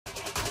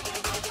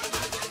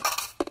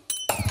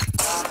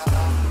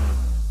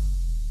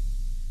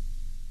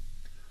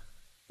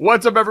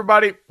What's up,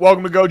 everybody?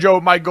 Welcome to Gojo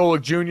with Mike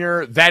Golic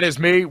Jr. That is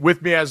me.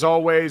 With me, as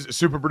always,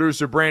 super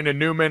producer Brandon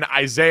Newman,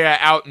 Isaiah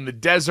out in the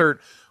desert.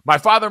 My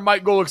father,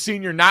 Mike Golic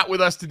Sr., not with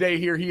us today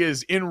here. He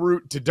is en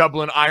route to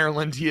Dublin,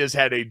 Ireland. He has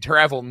had a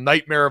travel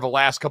nightmare of the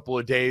last couple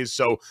of days,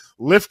 so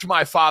lift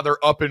my father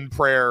up in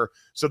prayer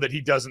so that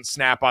he doesn't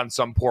snap on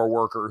some poor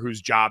worker whose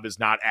job is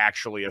not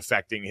actually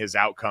affecting his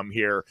outcome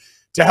here.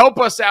 To help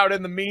us out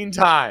in the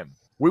meantime,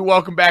 we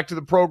welcome back to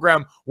the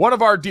program one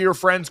of our dear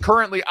friends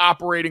currently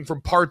operating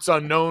from parts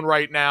unknown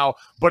right now,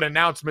 but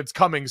announcements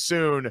coming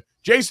soon.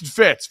 Jason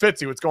Fitz.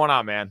 Fitzy, what's going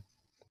on, man?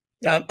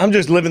 I'm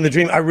just living the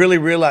dream. I really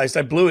realized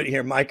I blew it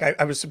here, Mike.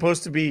 I was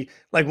supposed to be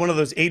like one of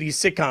those 80s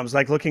sitcoms,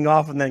 like looking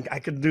off, and then I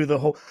could do the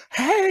whole,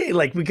 hey,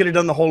 like we could have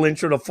done the whole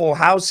intro to Full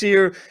House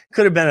here.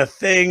 Could have been a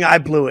thing. I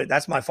blew it.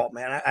 That's my fault,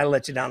 man. I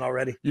let you down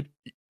already.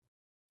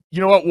 You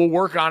know what? We'll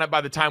work on it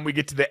by the time we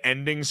get to the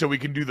ending so we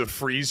can do the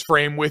freeze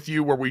frame with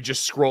you where we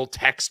just scroll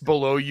text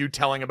below you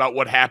telling about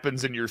what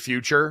happens in your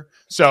future.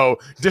 So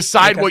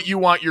decide what you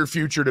want your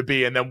future to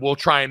be, and then we'll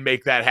try and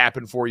make that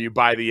happen for you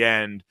by the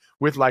end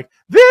with like,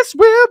 this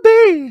will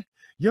be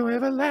your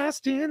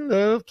everlasting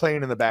love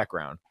playing in the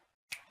background.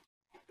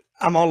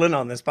 I'm all in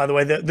on this, by the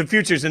way. The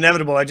future is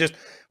inevitable. I just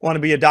want to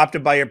be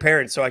adopted by your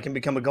parents so I can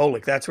become a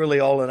Golic. That's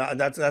really all.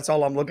 That's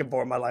all I'm looking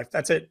for in my life.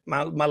 That's it.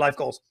 My life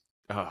goals.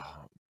 Oh.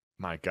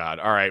 My God.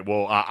 All right.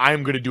 Well,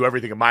 I'm going to do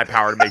everything in my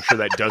power to make sure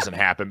that doesn't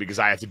happen because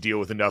I have to deal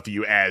with enough of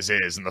you as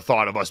is. And the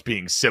thought of us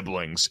being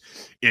siblings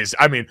is,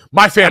 I mean,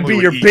 my family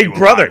would be your big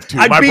brother.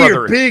 I'd be brother,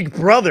 your big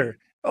brother.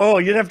 Oh,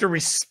 you'd have to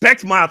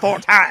respect my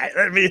authority.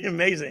 That'd be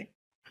amazing.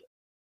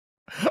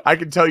 I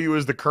can tell you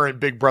as the current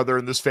big brother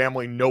in this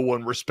family, no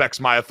one respects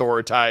my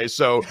authority.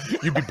 So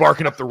you'd be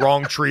barking up the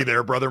wrong tree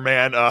there, brother,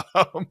 man.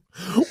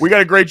 We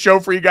got a great show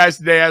for you guys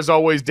today. As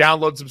always,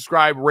 download,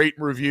 subscribe, rate,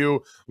 and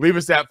review. Leave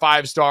us that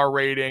 5-star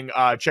rating.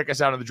 Check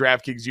us out on the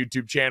DraftKings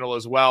YouTube channel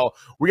as well.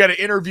 We got an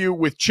interview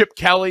with Chip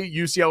Kelly,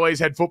 UCLA's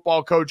head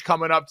football coach,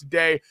 coming up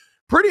today.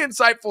 Pretty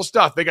insightful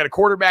stuff. They got a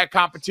quarterback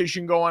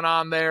competition going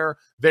on there.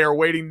 They are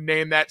waiting to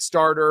name that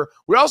starter.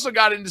 We also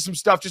got into some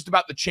stuff just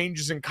about the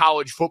changes in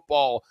college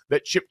football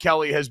that Chip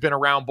Kelly has been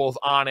around both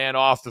on and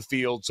off the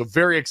field. So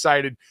very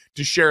excited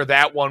to share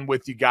that one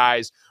with you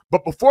guys.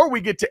 But before we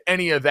get to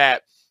any of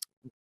that,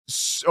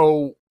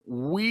 so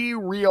we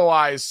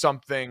realized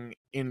something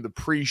in the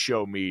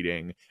pre-show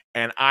meeting,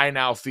 and I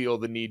now feel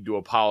the need to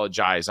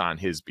apologize on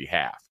his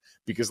behalf.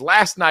 Because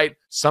last night,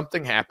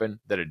 something happened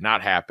that had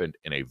not happened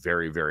in a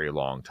very, very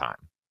long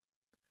time.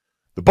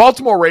 The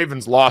Baltimore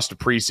Ravens lost a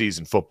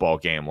preseason football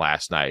game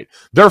last night.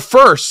 Their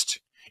first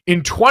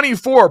in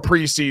 24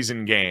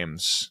 preseason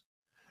games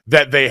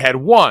that they had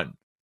won.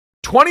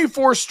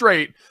 24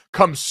 straight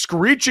come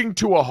screeching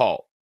to a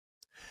halt.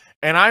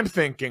 And I'm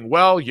thinking,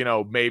 well, you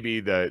know, maybe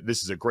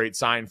this is a great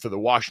sign for the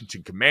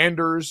Washington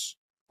Commanders,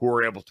 who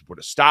were able to put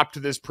a stop to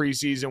this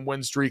preseason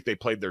win streak. They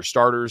played their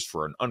starters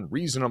for an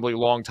unreasonably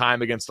long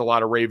time against a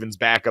lot of Ravens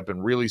backup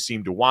and really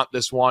seemed to want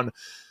this one.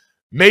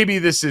 Maybe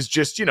this is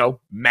just, you know,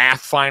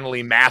 math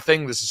finally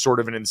mathing. This is sort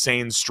of an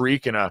insane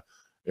streak and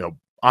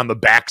on the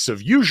backs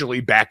of usually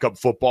backup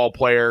football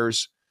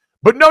players.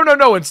 But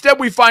no. Instead,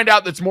 we find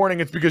out this morning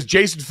it's because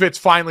Jason Fitz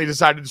finally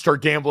decided to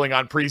start gambling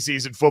on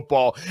preseason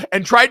football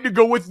and tried to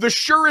go with the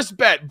surest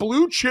bet,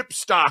 blue chip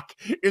stock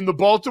in the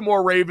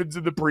Baltimore Ravens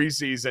in the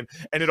preseason,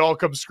 and it all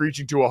comes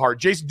screeching to a halt.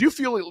 Jason, do you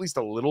feel at least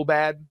a little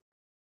bad?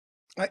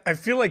 I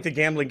feel like the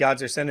gambling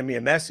gods are sending me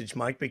a message,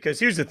 Mike, because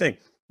here's the thing.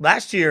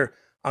 Last year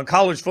on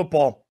college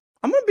football,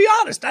 I'm going to be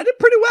honest, I did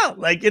pretty well.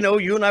 Like, you know,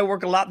 you and I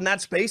work a lot in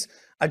that space.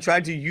 I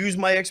tried to use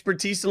my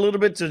expertise a little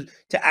bit to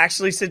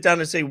actually sit down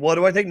and say, what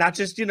do I think? Not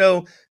just, you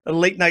know, a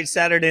late night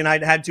Saturday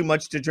night had too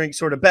much to drink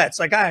sort of bets.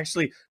 Like I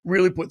actually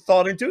really put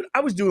thought into it.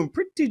 I was doing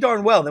pretty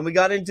darn well. Then we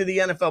got into the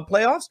NFL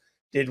playoffs,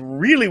 did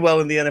really well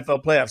in the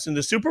NFL playoffs. In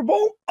the Super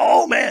Bowl,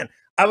 oh man,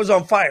 I was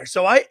on fire.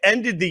 So I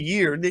ended the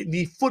year,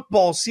 the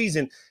football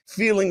season,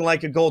 feeling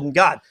like a golden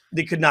god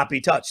that could not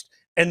be touched.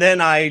 And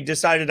then I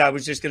decided I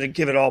was just going to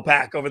give it all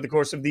back over the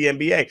course of the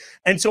NBA.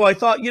 And so I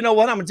thought, you know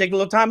what? I'm going to take a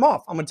little time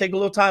off. I'm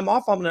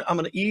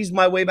going to ease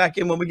my way back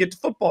in when we get to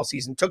football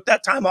season. Took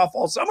that time off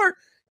all summer,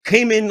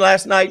 came in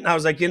last night, and I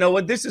was like, you know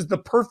what? This is the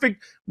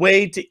perfect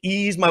way to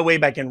ease my way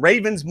back in.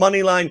 Ravens,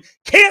 Moneyline,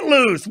 can't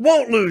lose,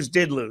 won't lose,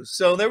 did lose.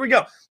 So there we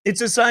go.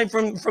 It's a sign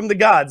from the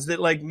gods that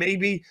like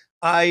maybe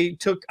I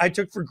took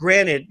for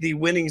granted the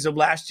winnings of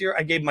last year.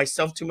 I gave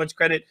myself too much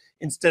credit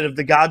instead of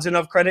the gods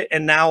enough credit.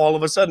 And now all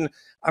of a sudden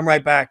I'm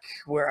right back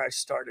where I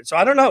started. So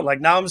I don't know,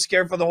 like now I'm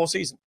scared for the whole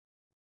season.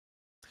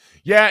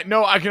 Yeah,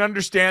 no, I can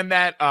understand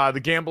that. The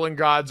gambling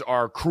gods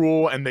are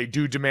cruel and they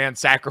do demand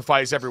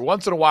sacrifice every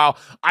once in a while.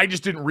 I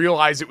just didn't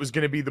realize it was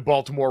going to be the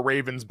Baltimore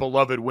Ravens'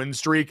 beloved win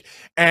streak.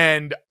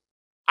 And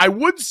I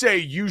would say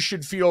you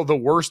should feel the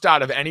worst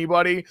out of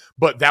anybody,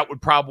 but that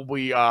would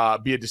probably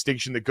be a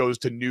distinction that goes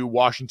to new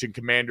Washington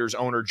Commanders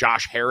owner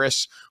Josh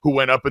Harris, who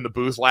went up in the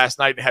booth last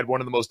night and had one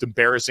of the most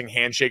embarrassing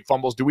handshake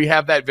fumbles. Do we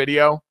have that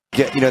video?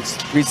 Yeah, you know, it's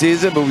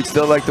preseason, but we'd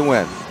still like to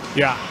win.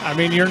 Yeah, I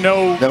mean, you're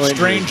no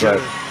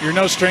stranger. You're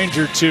no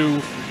stranger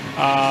to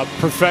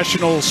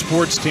professional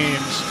sports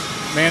teams,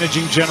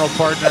 managing general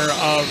partner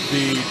of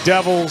the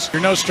Devils.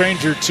 You're no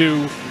stranger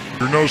to.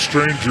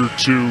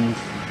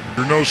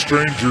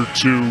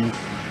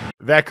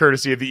 That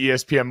courtesy of the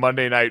ESPN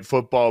Monday Night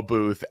Football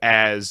booth,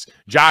 as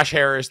Josh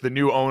Harris, the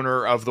new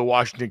owner of the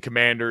Washington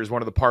Commanders,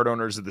 one of the part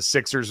owners of the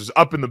Sixers, was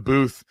up in the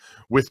booth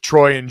with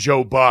Troy and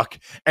Joe Buck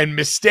and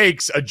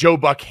mistakes a Joe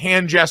Buck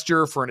hand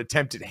gesture for an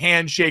attempted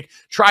handshake,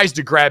 tries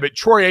to grab it.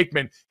 Troy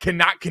Aikman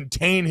cannot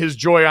contain his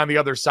joy on the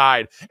other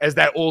side as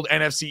that old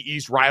NFC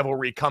East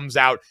rivalry comes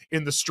out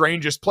in the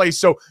strangest place.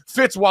 So,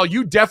 Fitz, while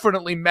you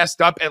definitely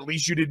messed up, at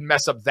least you didn't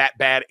mess up that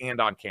bad and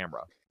on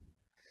camera.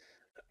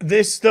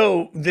 This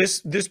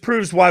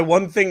proves why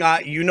one thing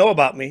you know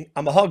about me,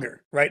 I'm a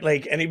hugger, right?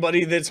 Like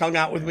anybody that's hung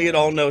out with me at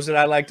all knows that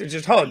I like to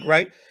just hug,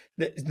 right?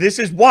 This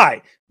is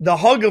why the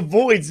hug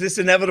avoids this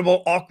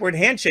inevitable awkward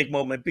handshake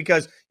moment,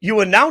 because you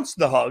announce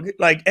the hug.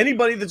 Like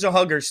anybody that's a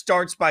hugger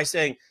starts by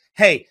saying,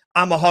 hey,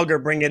 I'm a hugger,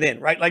 bring it in,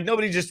 right? Like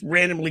nobody just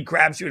randomly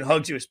grabs you and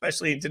hugs you,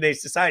 especially in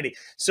today's society.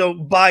 So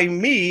by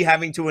me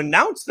having to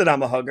announce that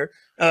I'm a hugger,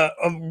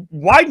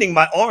 widening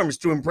my arms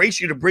to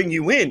embrace you, to bring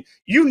you in,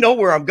 you know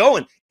where I'm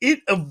going.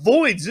 It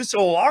avoids this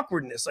whole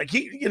awkwardness. Like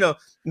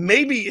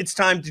maybe it's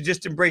time to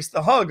just embrace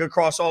the hug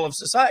across all of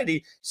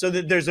society so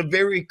that there's a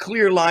very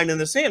clear line in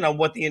the sand on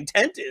what the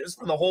intent is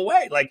for the whole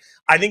way. Like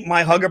I think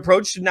my hug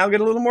approach should now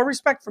get a little more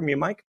respect from you,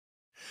 Mike.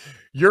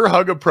 Your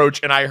hug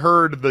approach, and I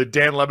heard the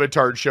Dan Le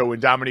Batard show when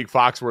Dominique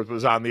Foxworth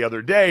was on the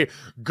other day,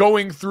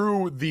 going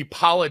through the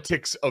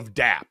politics of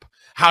DAP,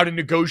 how to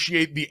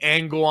negotiate the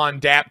angle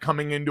on DAP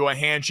coming into a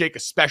handshake,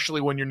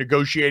 especially when you're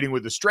negotiating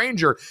with a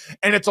stranger.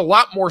 And it's a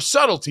lot more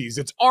subtleties.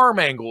 It's arm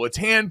angle, it's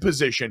hand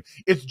position,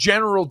 it's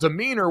general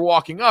demeanor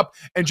walking up.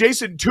 And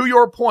Jason, to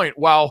your point,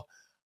 while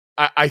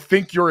I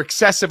think your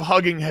excessive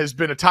hugging has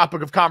been a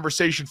topic of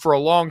conversation for a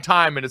long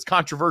time and it's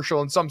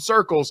controversial in some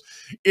circles,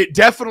 it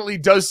definitely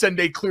does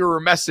send a clearer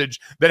message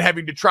that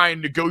having to try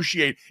and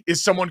negotiate,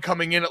 is someone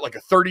coming in at like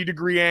a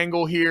 30-degree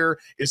angle here?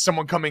 Is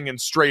someone coming in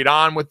straight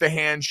on with the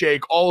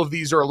handshake? All of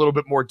these are a little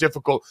bit more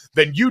difficult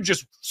than you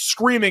just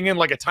screaming in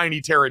like a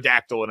tiny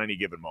pterodactyl at any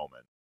given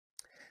moment.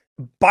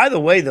 By the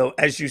way, though,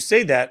 as you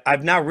say that,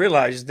 I've now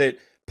realized that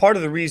part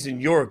of the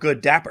reason you're a good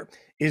dapper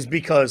is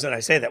because, and I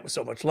say that with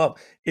so much love,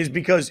 is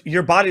because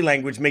your body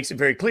language makes it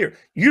very clear.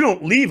 You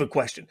don't leave a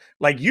question.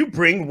 Like you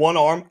bring one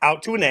arm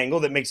out to an angle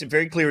that makes it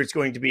very clear it's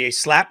going to be a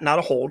slap, not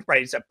a hold,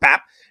 right? It's a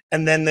pap.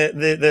 And then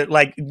the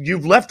like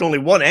you've left only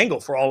one angle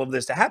for all of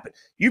this to happen.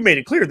 You made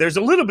it clear. There's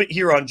a little bit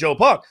here on Joe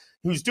Buck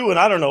who's doing,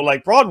 I don't know,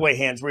 like Broadway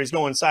hands where he's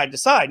going side to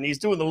side and he's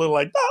doing the little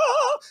like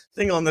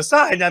thing on the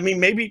side. I mean,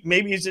 maybe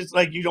it's just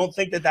like you don't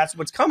think that that's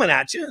what's coming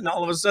at you, and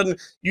all of a sudden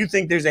you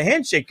think there's a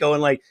handshake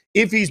going. Like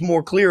if he's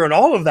more clear on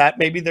all of that,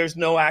 maybe there's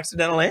no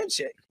accidental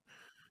handshake.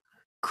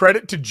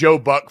 Credit to Joe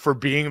Buck for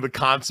being the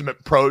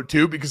consummate pro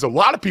too, because a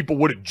lot of people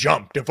would have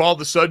jumped if all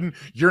of a sudden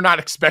you're not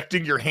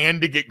expecting your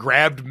hand to get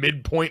grabbed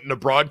midpoint in a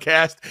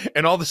broadcast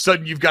and all of a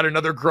sudden you've got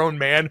another grown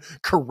man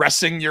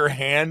caressing your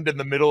hand in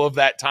the middle of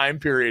that time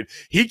period.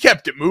 He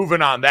kept it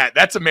moving on that.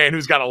 That's a man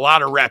who's got a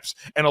lot of reps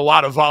and a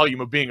lot of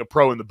volume of being a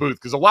pro in the booth,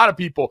 because a lot of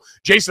people,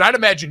 Jason, I'd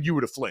imagine you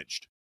would have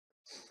flinched.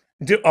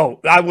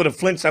 I would have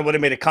flinched. I would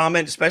have made a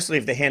comment, especially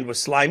if the hand was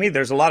slimy.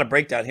 There's a lot of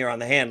breakdown here on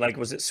the hand. Like,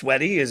 was it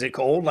sweaty? Is it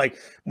cold? Like,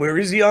 where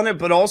is he on it?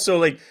 But also,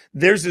 like,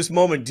 there's this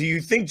moment. Do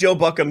you think Joe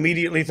Buck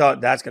immediately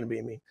thought that's going to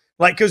be me?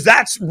 Like, because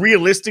that's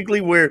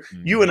realistically where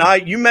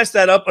you mess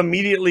that up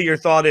immediately. Your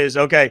thought is,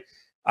 okay,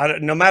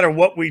 no matter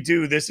what we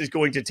do, this is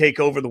going to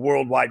take over the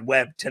World Wide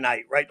Web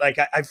tonight, right? Like,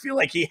 I feel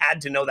like he had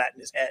to know that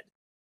in his head.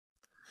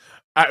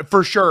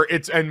 For sure.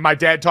 And my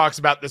dad talks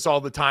about this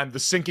all the time, the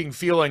sinking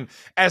feeling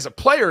as a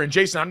player. And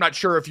Jason, I'm not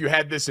sure if you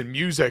had this in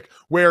music,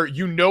 where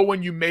you know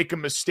when you make a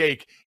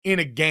mistake in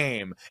a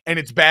game and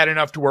it's bad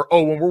enough to where,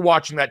 oh, when we're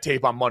watching that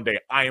tape on Monday,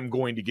 I am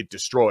going to get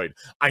destroyed.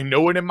 I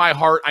know it in my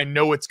heart. I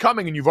know it's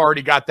coming, and you've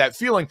already got that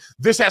feeling.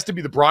 This has to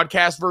be the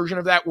broadcast version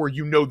of that, where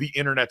you know the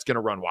internet's going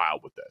to run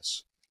wild with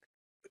this.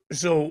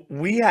 So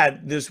we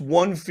had this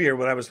one fear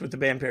when I was with the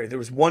band Perry. There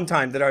was one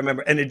time that I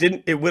remember, and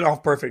it went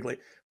off perfectly.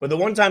 But the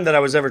one time that I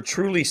was ever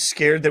truly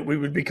scared that we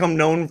would become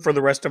known for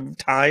the rest of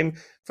time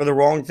for the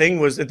wrong thing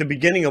was at the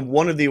beginning of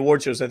one of the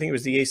award shows. I think it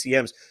was the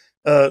ACMs.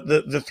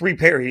 The three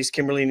Perrys,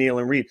 Kimberly, Neal,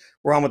 and Reed,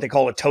 were on what they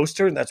call a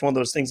toaster. That's one of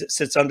those things that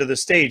sits under the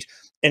stage,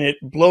 and it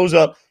blows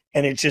up,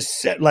 and it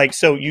just like,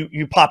 so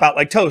you pop out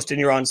like toast, and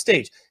you're on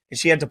stage. And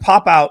she had to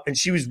pop out, and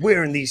she was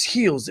wearing these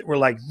heels that were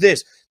like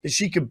this, that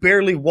she could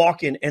barely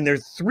walk in. And there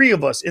are three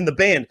of us in the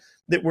band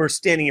that were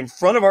standing in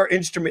front of our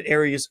instrument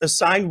areas,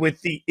 assigned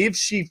with the, if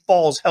she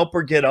falls, help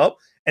her get up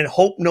and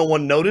hope no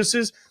one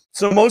notices.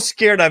 So most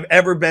scared I've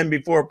ever been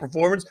before a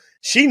performance.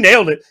 She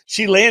nailed it.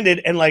 She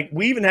landed, and like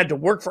we even had to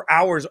work for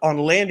hours on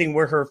landing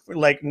where her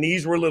like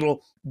knees were a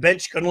little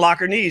bent. She couldn't lock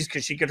her knees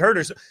because she could hurt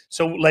her.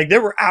 So like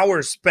there were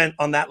hours spent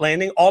on that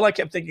landing. All I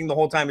kept thinking the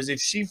whole time is, if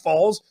she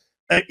falls,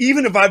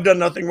 even if I've done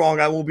nothing wrong,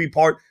 I will be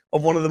part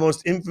of one of the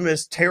most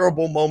infamous,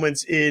 terrible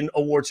moments in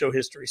award show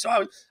history.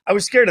 So I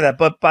was scared of that.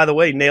 But by the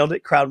way, nailed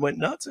it. Crowd went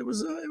nuts. It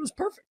was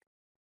perfect.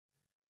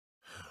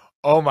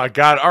 Oh my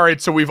God. All right.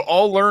 So we've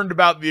all learned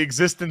about the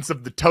existence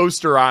of the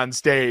toaster on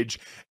stage.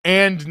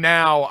 And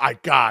now,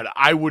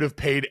 I would have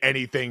paid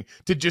anything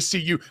to just see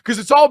you, because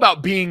it's all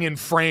about being in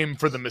frame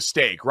for the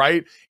mistake,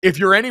 right? If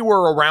you're anywhere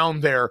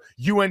around there,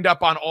 you end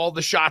up on all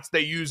the shots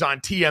they use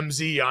on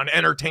TMZ, on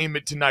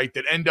Entertainment Tonight,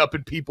 that end up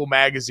in People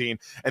magazine.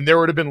 And there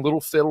would have been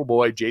little fiddle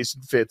boy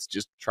Jason Fitz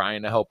just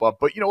trying to help up.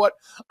 But you know what?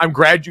 I'm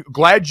glad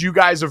you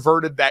guys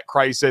averted that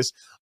crisis.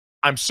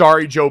 I'm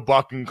sorry Joe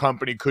Buck and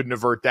company couldn't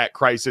avert that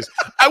crisis.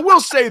 I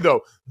will say,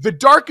 though, the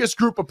darkest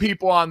group of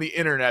people on the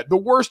internet, the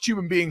worst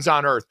human beings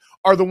on earth,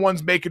 are the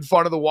ones making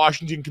fun of the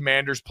Washington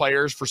Commanders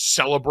players for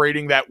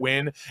celebrating that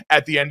win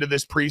at the end of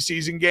this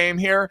preseason game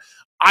here.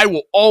 I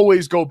will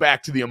always go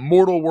back to the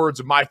immortal words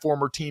of my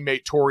former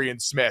teammate, Dorian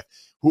Smith,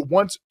 who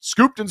once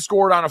scooped and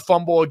scored on a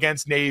fumble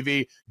against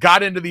Navy,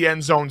 got into the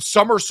end zone,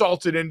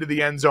 somersaulted into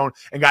the end zone,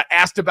 and got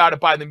asked about it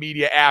by the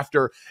media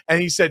after.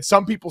 And he said,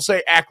 some people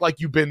say, act like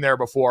you've been there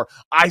before.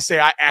 I say,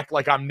 I act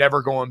like I'm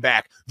never going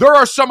back. There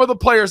are some of the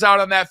players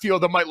out on that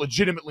field that might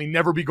legitimately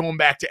never be going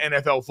back to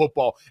NFL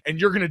football, and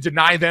you're going to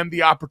deny them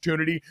the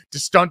opportunity to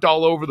stunt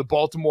all over the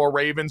Baltimore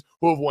Ravens,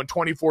 who have won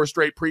 24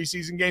 straight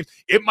preseason games.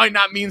 It might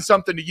not mean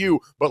something to you,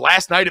 but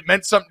last night it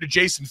meant something to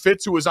Jason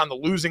Fitz, who was on the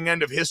losing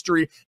end of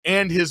history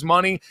and his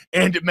money.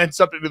 And it meant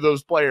something to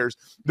those players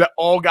that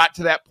all got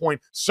to that point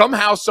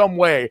somehow, some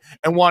way,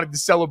 and wanted to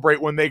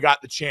celebrate when they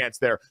got the chance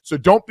there. So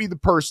don't be the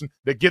person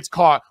that gets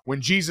caught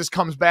when Jesus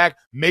comes back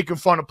making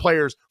fun of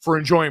players for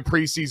enjoying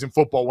preseason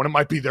football when it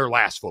might be their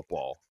last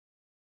football.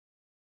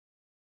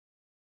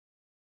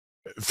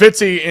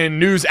 Fitzy, in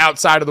news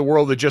outside of the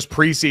world of just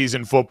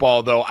preseason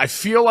football, though, I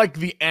feel like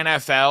the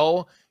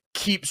NFL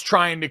keeps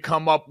trying to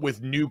come up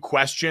with new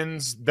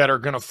questions that are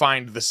going to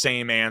find the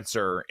same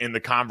answer in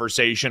the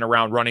conversation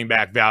around running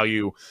back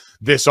value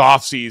this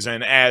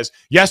offseason. As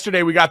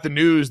yesterday we got the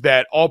news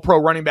that all-pro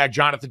running back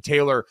Jonathan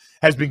Taylor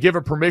has been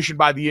given permission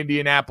by the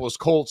Indianapolis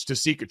Colts to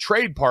seek a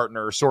trade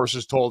partner,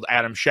 sources told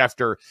Adam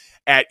Schefter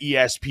at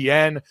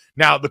ESPN.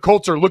 Now, the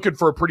Colts are looking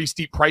for a pretty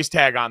steep price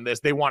tag on this.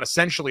 They want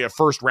essentially a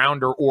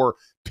first-rounder or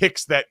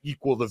picks that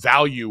equal the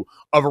value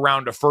of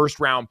around a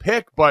first-round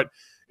pick, but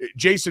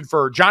Jason,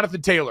 for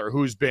Jonathan Taylor,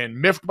 who's been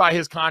miffed by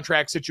his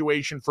contract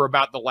situation for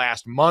about the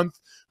last month,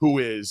 who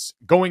is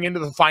going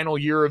into the final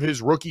year of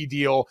his rookie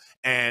deal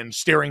and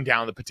staring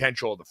down the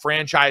potential of the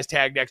franchise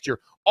tag next year,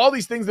 all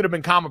these things that have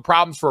been common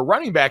problems for a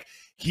running back,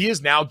 he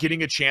is now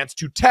getting a chance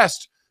to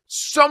test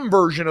some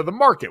version of the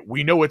market.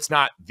 We know it's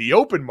not the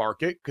open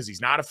market because he's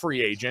not a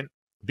free agent,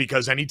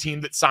 because any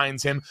team that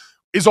signs him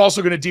is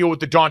also going to deal with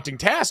the daunting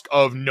task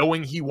of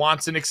knowing he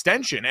wants an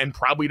extension and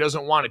probably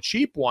doesn't want a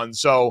cheap one.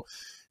 So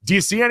do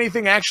you see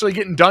anything actually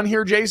getting done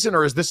here, Jason,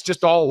 or is this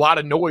just all a lot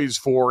of noise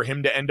for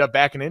him to end up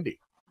back in Indy?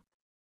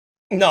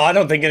 No, I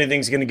don't think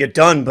anything's going to get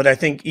done, but I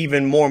think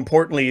even more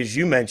importantly, as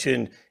you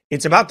mentioned,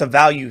 it's about the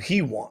value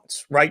he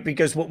wants, right?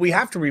 Because what we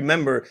have to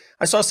remember,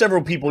 I saw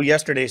several people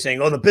yesterday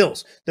saying, oh, the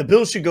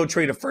Bills should go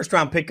trade a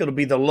first-round pick. It'll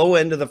be the low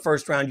end of the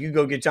first round. You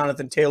go get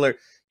Jonathan Taylor.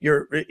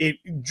 It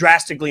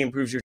drastically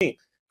improves your team.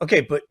 Okay,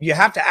 but you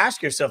have to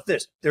ask yourself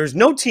this. There's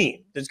no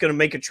team that's going to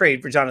make a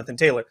trade for Jonathan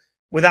Taylor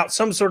without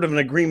some sort of an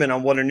agreement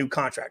on what a new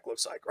contract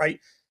looks like, right?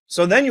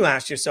 So then you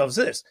ask yourselves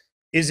this: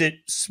 is it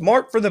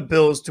smart for the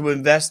Bills to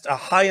invest a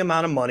high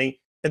amount of money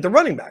at the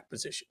running back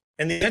position?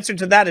 And the answer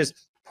to that is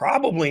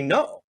probably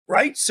no,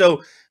 right?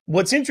 So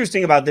what's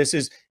interesting about this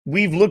is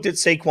we've looked at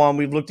Saquon,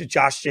 we've looked at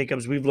Josh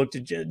Jacobs, we've looked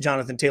at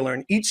Jonathan Taylor,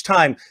 and each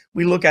time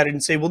we look at it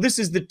and say, well, this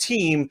is the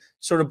team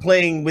sort of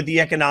playing with the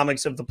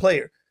economics of the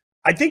player.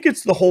 I think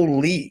it's the whole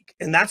league,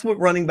 and that's what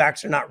running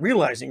backs are not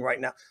realizing right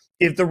now.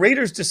 If the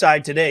Raiders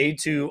decide today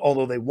to,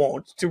 although they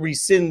won't, to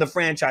rescind the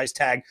franchise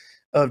tag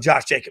of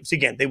Josh Jacobs,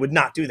 again, they would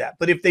not do that.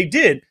 But if they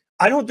did,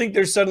 I don't think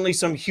there's suddenly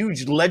some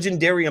huge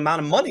legendary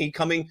amount of money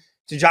coming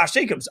to Josh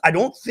Jacobs. I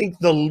don't think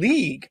the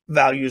league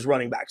values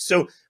running backs.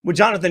 So what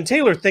Jonathan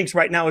Taylor thinks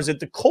right now is that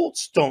the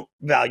Colts don't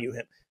value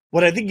him.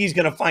 What I think he's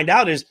going to find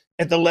out is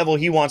at the level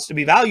he wants to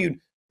be valued,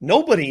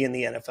 nobody in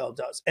the NFL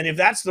does. And if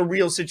that's the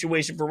real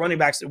situation for running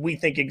backs that we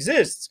think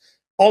exists,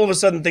 all of a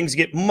sudden things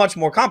get much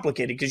more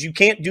complicated because you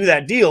can't do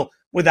that deal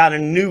without a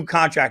new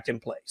contract in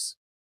place.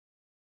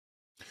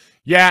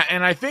 Yeah,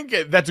 and I think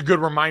that's a good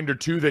reminder,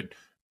 too, that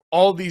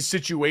all these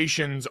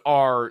situations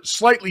are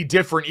slightly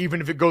different,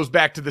 even if it goes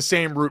back to the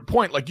same root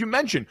point. Like you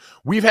mentioned,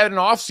 we've had an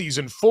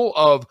offseason full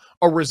of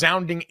a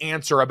resounding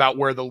answer about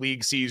where the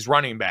league sees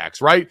running backs,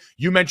 right?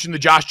 You mentioned the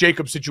Josh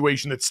Jacobs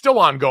situation that's still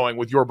ongoing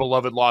with your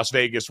beloved Las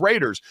Vegas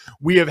Raiders.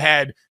 We have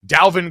had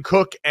Dalvin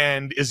Cook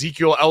and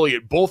Ezekiel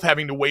Elliott both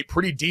having to wait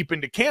pretty deep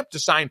into camp to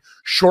sign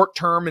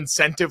short-term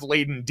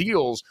incentive-laden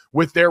deals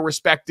with their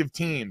respective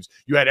teams.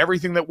 You had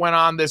everything that went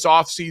on this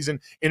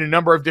offseason in a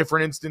number of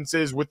different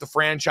instances with the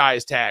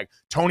franchise tag,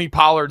 Tony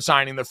Pollard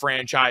signing the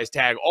franchise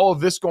tag, all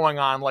of this going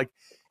on. Like,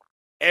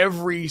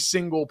 every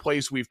single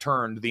place we've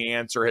turned, the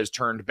answer has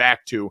turned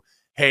back to,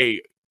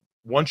 hey,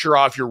 once you're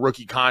off your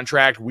rookie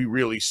contract, we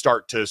really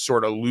start to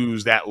sort of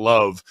lose that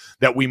love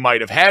that we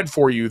might have had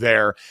for you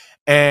there.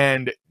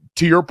 And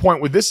to your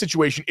point with this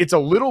situation, it's a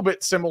little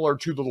bit similar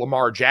to the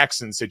Lamar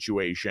Jackson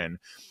situation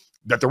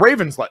that the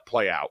Ravens let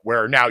play out,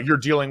 where now you're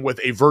dealing with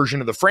a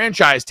version of the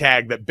franchise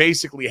tag that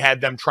basically had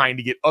them trying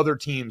to get other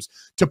teams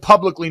to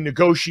publicly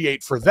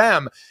negotiate for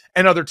them.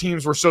 And other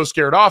teams were so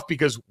scared off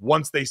because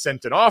once they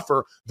sent an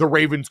offer, the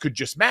Ravens could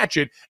just match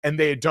it and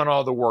they had done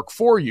all the work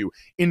for you.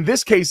 In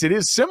this case, it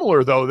is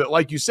similar, though, that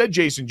like you said,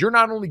 Jason, you're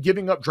not only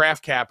giving up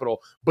draft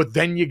capital, but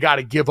then you got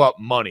to give up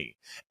money.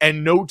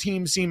 And no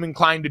team seemed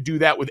inclined to do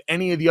that with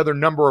any of the other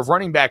number of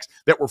running backs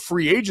that were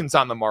free agents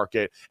on the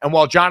market. And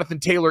while Jonathan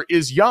Taylor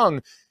is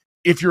young,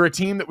 if you're a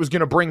team that was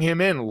going to bring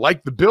him in,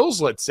 like the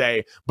Bills, let's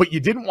say, but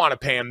you didn't want to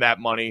pay him that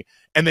money,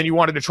 and then you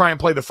wanted to try and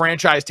play the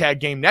franchise tag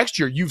game next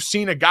year, you've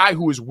seen a guy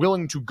who is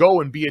willing to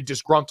go and be a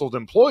disgruntled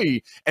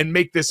employee and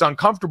make this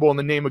uncomfortable in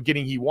the name of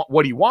getting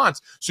what he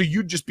wants. So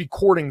you'd just be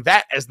courting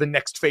that as the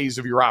next phase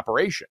of your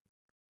operation.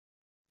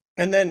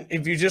 And then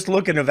if you just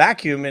look in a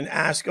vacuum and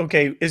ask,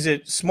 okay, is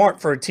it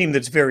smart for a team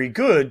that's very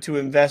good to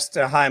invest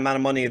a high amount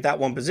of money at that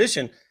one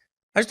position?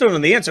 I just don't know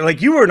the answer.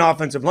 Like, you were an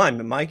offensive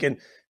lineman, Mike, and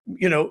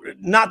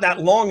not that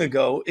long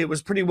ago, it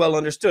was pretty well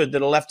understood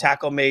that a left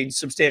tackle made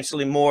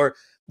substantially more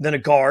than a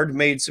guard,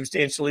 made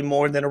substantially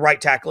more than a right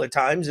tackle at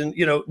times. And,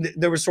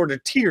 there were sort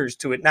of tiers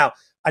to it. Now,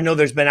 I know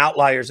there's been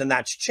outliers and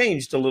that's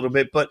changed a little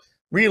bit, but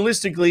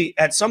realistically,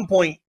 at some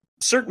point,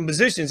 certain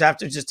positions have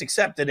to just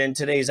accept that in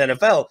today's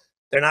NFL,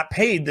 they're not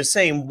paid the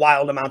same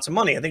wild amounts of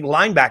money. I think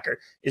linebacker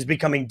is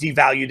becoming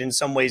devalued in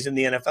some ways in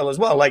the NFL as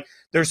well. Like,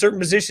 there are certain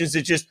positions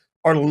that just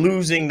are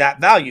losing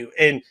that value.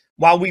 And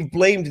while we've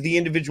blamed the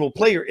individual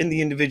player in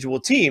the individual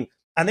team,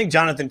 I think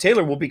Jonathan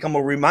Taylor will become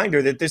a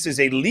reminder that this is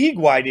a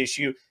league-wide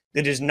issue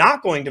that is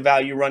not going to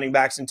value running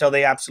backs until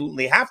they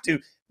absolutely have to,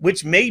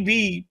 which may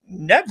be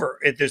never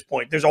at this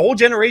point. There's a whole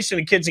generation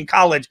of kids in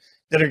college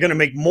that are going to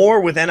make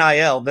more with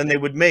NIL than they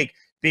would make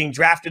being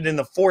drafted in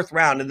the 4th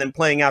round and then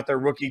playing out their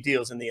rookie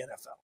deals in the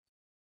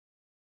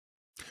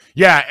NFL.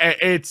 Yeah,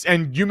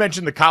 and you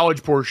mentioned the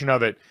college portion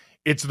of it.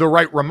 It's the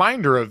right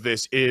reminder of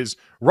this is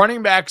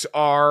running backs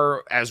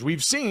are, as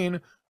we've seen,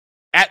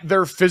 at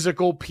their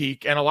physical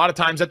peak and a lot of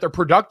times at their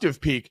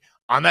productive peak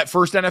on that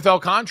first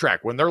NFL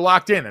contract when they're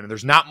locked in and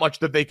there's not much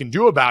that they can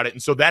do about it.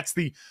 And so that's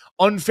the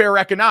unfair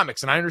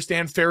economics. And I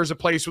understand fair is a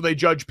place where they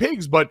judge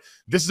pigs, but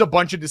this is a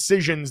bunch of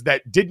decisions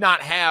that did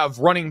not have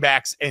running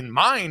backs in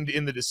mind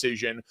in the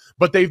decision,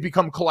 but they've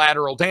become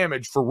collateral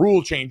damage for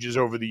rule changes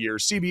over the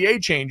years,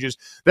 CBA changes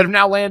that have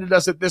now landed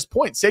us at this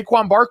point.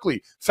 Saquon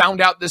Barkley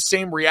found out this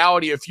same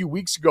reality a few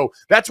weeks ago.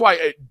 That's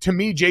why, to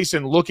me,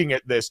 Jason, looking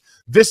at this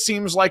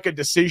seems like a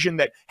decision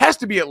that has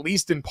to be at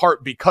least in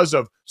part because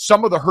of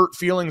some of the hurt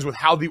feelings with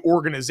how the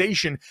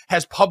organization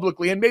has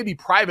publicly and maybe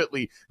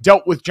privately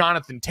dealt with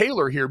Jonathan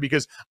Taylor here,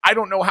 because I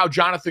don't know how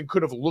Jonathan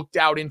could have looked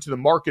out into the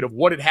market of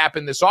what had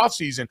happened this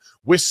offseason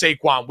with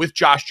Saquon, with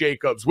Josh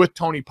Jacobs, with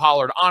Tony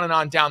Pollard, on and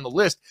on down the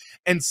list,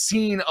 and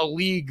seen a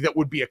league that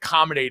would be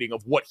accommodating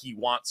of what he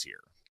wants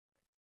here.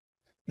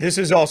 This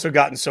has also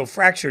gotten so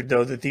fractured,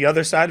 though, that the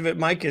other side of it,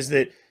 Mike, is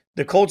that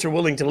the Colts are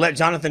willing to let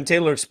Jonathan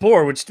Taylor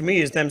explore, which to me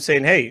is them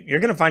saying, hey,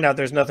 you're going to find out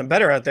there's nothing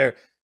better out there.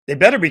 They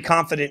better be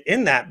confident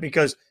in that,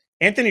 because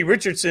Anthony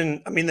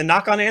Richardson, I mean, the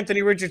knock on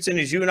Anthony Richardson,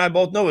 as you and I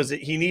both know, is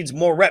that he needs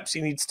more reps. He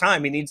needs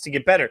time. He needs to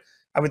get better.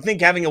 I would think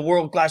having a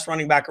world-class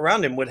running back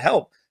around him would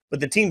help, but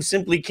the team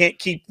simply can't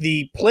keep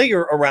the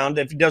player around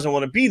if he doesn't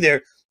want to be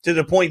there, to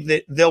the point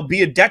that there'll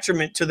be a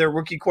detriment to their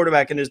rookie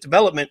quarterback and his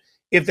development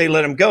if they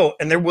let him go,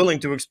 and they're willing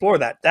to explore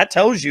that. That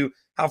tells you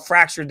how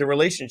fractured the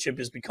relationship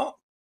has become.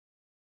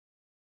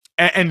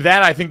 And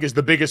that, I think, is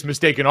the biggest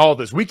mistake in all of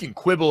this. We can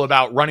quibble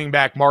about running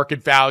back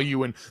market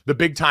value and the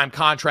big-time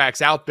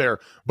contracts out there,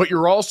 but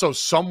you're also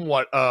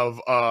somewhat of,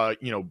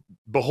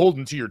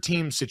 beholden to your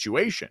team's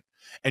situation.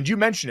 And you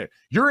mentioned it.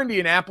 You're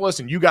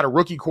Indianapolis, and you got a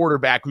rookie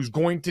quarterback who's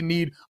going to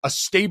need a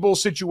stable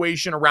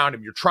situation around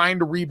him. You're trying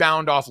to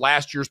rebound off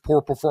last year's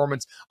poor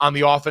performance on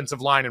the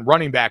offensive line and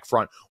running back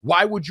front.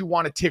 Why would you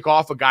want to tick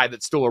off a guy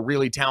that's still a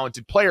really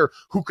talented player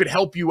who could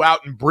help you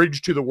out and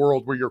bridge to the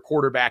world where your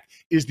quarterback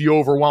is the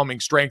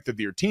overwhelming strength of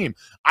your team?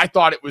 I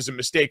thought it was a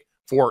mistake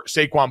for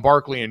Saquon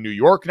Barkley in New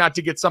York not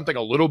to get something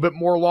a little bit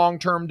more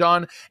long-term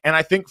done. And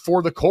I think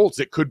for the Colts,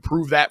 it could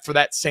prove that for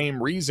that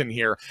same reason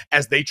here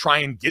as they try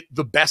and get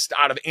the best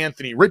out of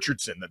Anthony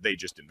Richardson that they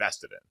just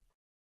invested in.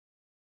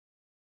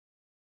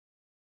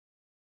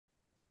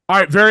 All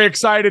right, very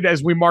excited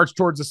as we march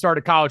towards the start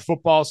of college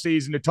football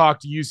season to talk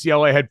to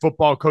UCLA head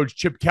football coach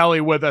Chip Kelly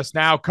with us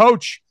now.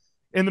 Coach,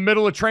 in the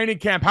middle of training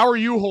camp, how are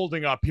you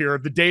holding up here?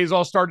 Have the days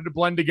all started to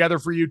blend together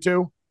for you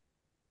too?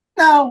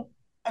 No.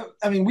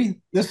 I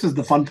mean, this is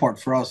the fun part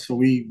for us.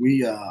 So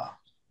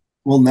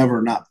I'll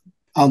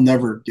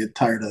never get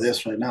tired of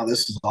this right now.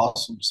 This is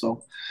awesome.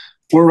 So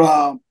we're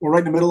right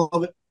in the middle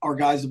of it. Our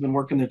guys have been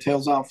working their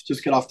tails off,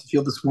 just get off the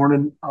field this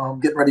morning,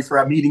 getting ready for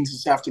our meetings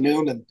this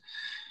afternoon,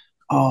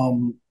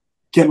 and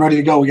getting ready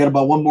to go. We got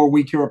about one more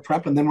week here of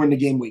prep, and then we're in the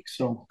game week.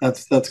 So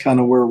that's kind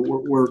of where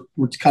we're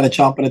kind of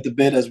chomping at the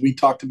bit, as we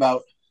talked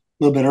about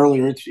a little bit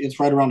earlier. It's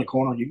right around the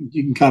corner.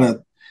 You can kind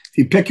of, if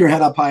you pick your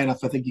head up high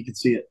enough, I think you can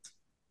see it.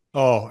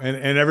 Oh,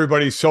 and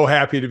everybody's so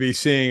happy to be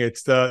seeing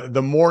it's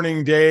the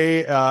morning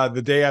day,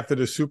 the day after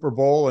the Super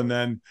Bowl, and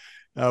then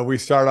we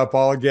start up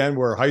all again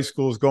where high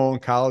school's going,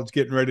 college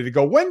getting ready to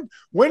go.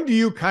 When do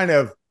you kind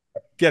of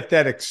get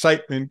that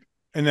excitement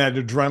and that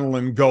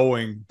adrenaline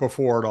going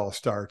before it all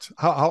starts?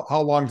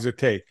 How long does it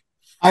take?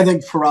 I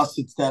think for us,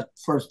 it's that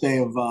first day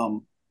of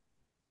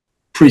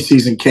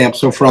preseason camp.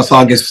 So for us,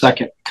 August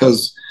 2nd,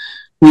 because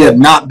we had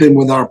not been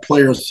with our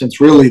players since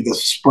really the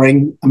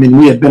spring. I mean,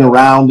 we had been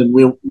around, and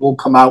we'll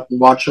come out and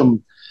watch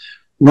them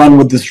run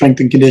with the strength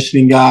and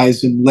conditioning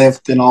guys and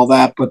lift and all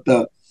that. But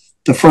the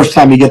first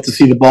time you get to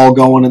see the ball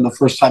going, and the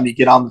first time you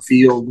get on the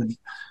field, and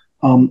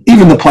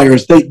even the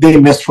players, they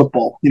miss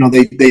football. You know,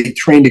 they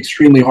trained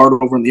extremely hard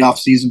over in the off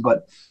season.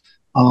 But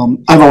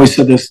I've always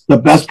said this: the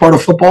best part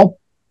of football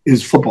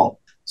is football.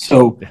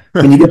 So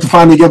when you get to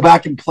finally get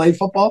back and play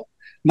football,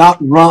 not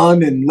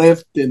run and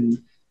lift and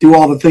do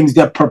all the things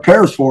that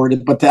prepares for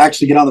it, but to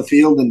actually get on the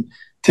field and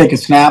take a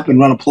snap and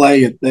run a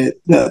play,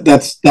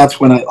 that's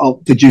when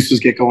the juices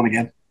get going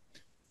again.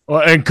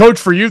 Well, and Coach,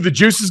 for you, the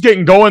juice is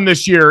getting going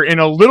this year in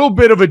a little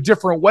bit of a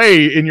different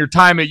way in your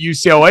time at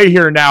UCLA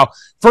here now.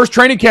 First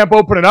training camp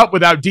opening up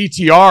without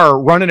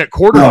DTR running at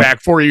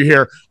quarterback for you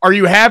here. Are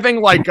you having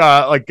like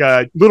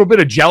a little bit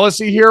of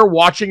jealousy here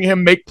watching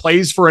him make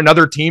plays for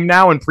another team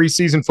now in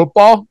preseason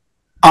football?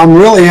 I'm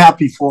really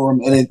happy for him,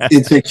 and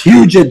it's a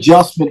huge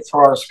adjustment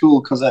for our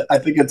school because I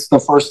think it's the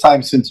first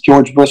time since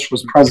George Bush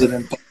was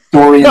president that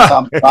Dorian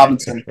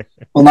Thompson-Robinson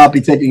will not be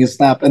taking a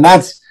snap, and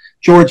that's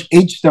George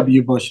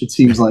H.W. Bush, it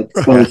seems like.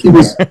 So he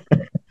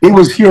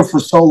was here for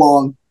so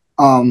long.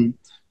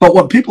 But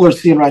what people are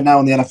seeing right now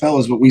in the NFL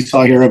is what we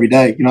saw here every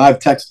day. You know, I've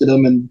texted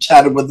him and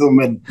chatted with him,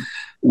 and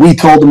we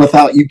told him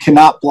you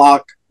cannot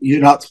block.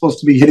 You're not supposed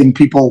to be hitting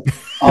people.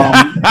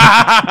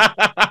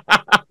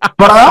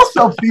 But I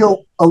also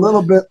feel a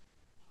little bit,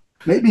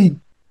 maybe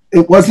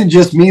it wasn't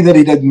just me that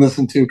he didn't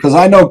listen to, because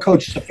I know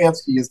Coach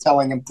Stefanski is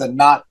telling him to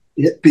not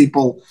hit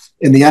people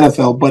in the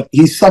NFL, but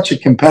he's such a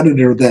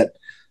competitor that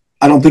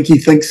I don't think he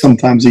thinks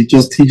sometimes. He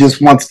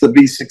just wants to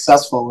be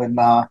successful, and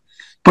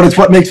but it's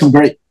what makes him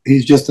great.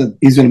 He's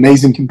an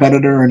amazing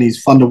competitor, and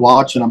he's fun to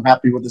watch, and I'm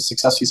happy with the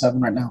success he's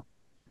having right now.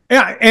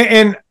 Yeah,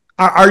 and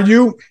are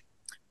you?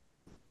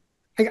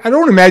 I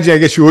don't imagine, I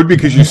guess you would,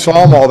 because you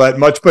saw him all that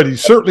much, but he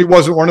certainly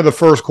wasn't one of the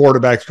first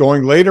quarterbacks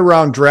going, later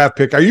round draft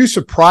pick. Are you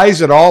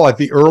surprised at all at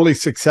the early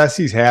success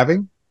he's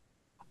having?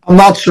 I'm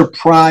not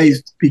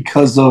surprised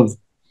because of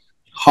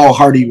how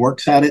hard he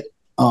works at it,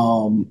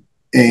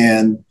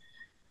 and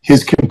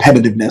his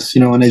competitiveness, you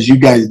know, and as you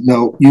guys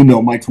know,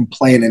 Mike, from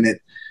playing in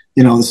it,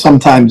 you know,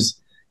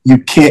 sometimes you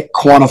can't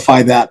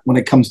quantify that when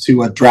it comes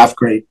to a draft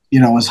grade, you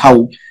know, is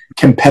how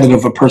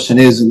competitive a person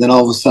is. And then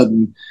all of a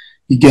sudden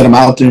you get him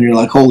out there and you're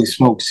like, holy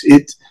smokes.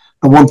 The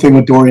one thing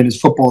with Dorian is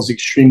football is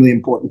extremely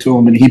important to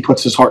him, and he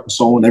puts his heart and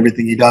soul in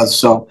everything he does.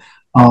 So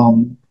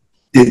I'm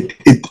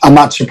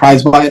not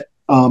surprised by it.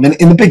 And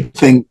the big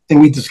thing,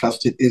 and we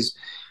discussed it, is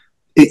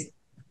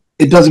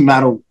it doesn't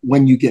matter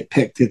when you get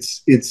picked.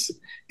 It's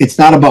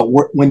not about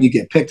when you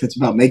get picked. It's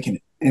about making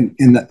it.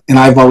 And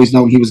I've always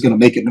known he was going to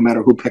make it no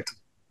matter who picked him.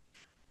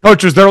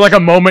 Coach, is there like a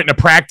moment in a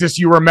practice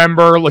you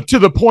remember, like to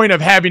the point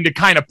of having to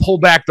kind of pull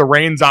back the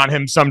reins on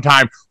him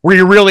sometime, where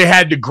you really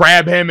had to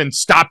grab him and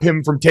stop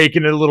him from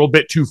taking it a little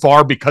bit too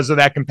far because of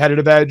that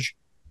competitive edge?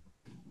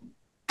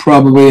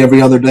 Probably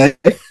every other day.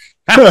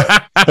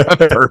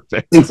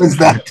 Perfect. If it's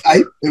that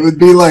tight, it would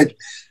be like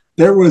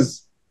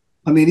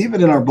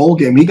even in our bowl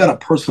game, he got a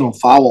personal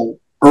foul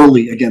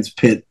early against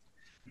Pitt.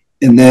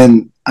 And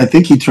then I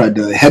think he tried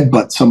to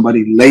headbutt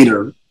somebody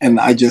later, and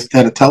I just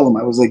had to tell him,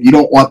 I was like, you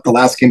don't want the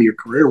last game of your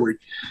career and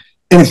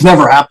it's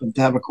never happened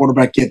to have a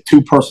quarterback get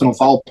 2 personal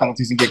foul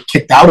penalties and get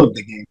kicked out of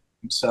the game.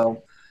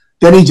 So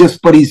then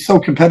but he's so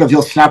competitive,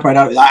 he'll snap right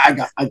out.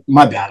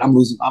 My bad, I'm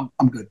losing,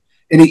 I'm good.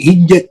 And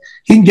he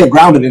can get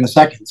grounded in a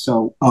second.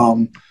 So,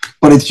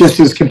 but it's just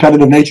his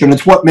competitive nature, and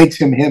it's what makes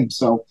him him.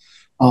 So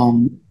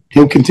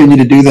he'll continue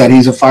to do that.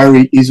 He's a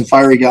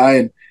fiery guy,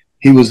 and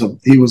he was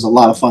a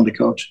lot of fun to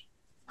coach.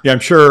 Yeah, I'm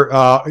sure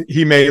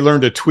he may learn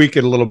to tweak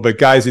it a little bit.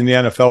 Guys in the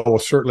NFL will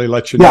certainly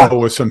let you know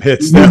with some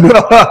hits. You'll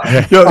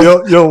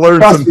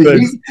learn some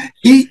things.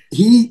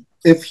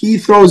 If he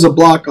throws a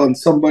block on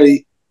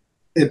somebody,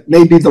 it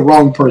may be the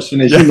wrong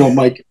person, as you know,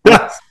 Mike.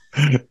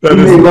 He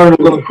may learn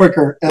a little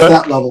quicker at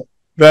that level.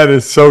 That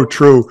is so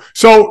true.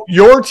 So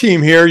your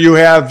team here, you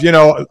have,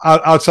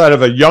 outside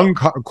of a young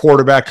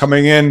quarterback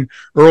coming in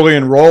early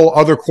and roll,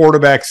 other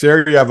quarterbacks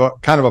there, you have a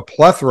kind of a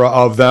plethora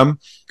of them.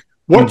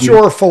 What's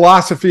your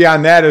philosophy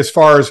on that as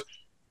far as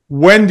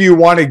when do you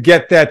want to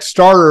get that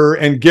starter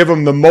and give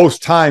him the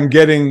most time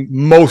getting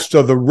most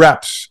of the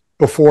reps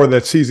before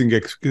that season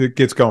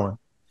gets going?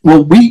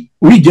 Well, we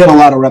get a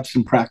lot of reps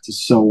in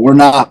practice, so we're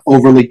not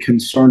overly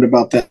concerned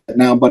about that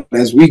now. But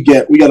as we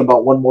got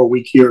about one more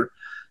week here,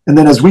 and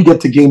then as we get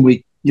to game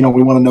week, we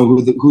want to know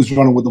who's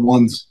running with the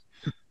ones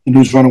and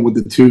who's running with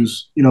the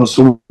twos.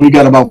 So we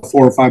got about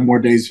 4 or 5 more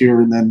days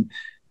here, and then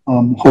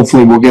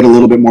hopefully we'll get a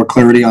little bit more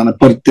clarity on it.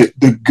 But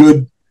the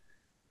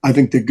I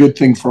think the good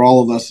thing for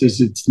all of us is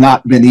it's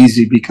not been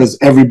easy because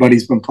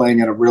everybody's been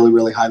playing at a really,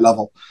 really high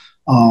level.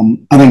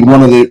 I think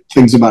one of the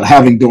things about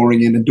having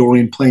Dorian and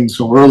Dorian playing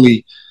so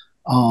early,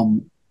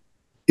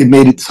 it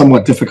made it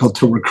somewhat difficult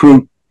to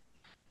recruit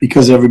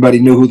because everybody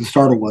knew who the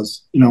starter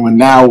was, and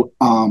now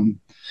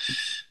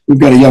we've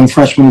got a young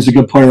freshman who's a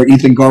good player,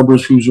 Ethan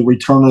Garbers, who's a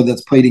returner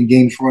that's played in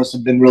games for us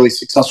and been really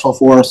successful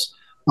for us,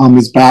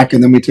 is back.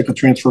 And then we took a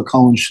transfer,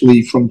 Colin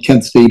Schlee from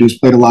Kent State, who's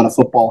played a lot of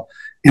football.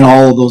 And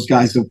all of those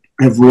guys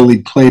have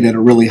really played at a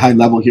really high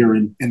level here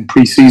in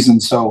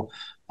preseason. So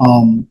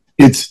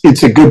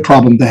it's a good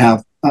problem to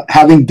have.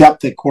 Having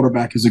depth at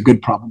quarterback is a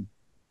good problem.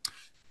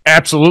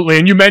 Absolutely.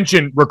 And you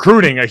mentioned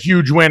recruiting, a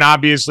huge win,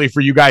 obviously,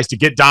 for you guys to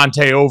get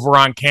Dante over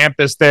on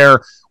campus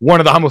there, one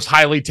of the most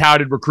highly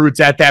touted recruits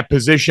at that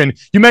position.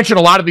 You mentioned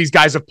a lot of these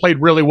guys have played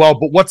really well,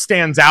 but what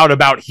stands out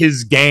about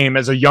his game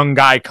as a young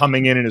guy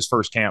coming in his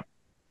first camp?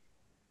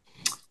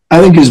 I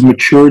think his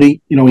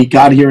maturity. He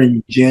got here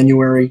in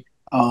January,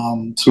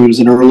 so he was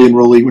an early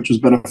enrollee, which was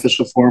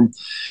beneficial for him.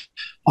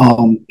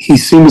 He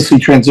seamlessly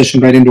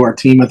transitioned right into our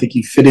team. I think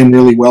he fit in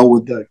really well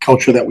with the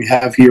culture that we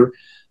have here.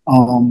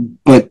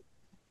 But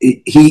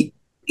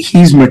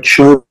he's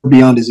mature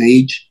beyond his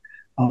age.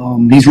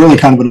 He's really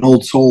kind of an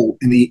old soul,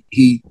 and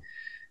he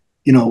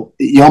you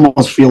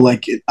almost feel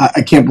like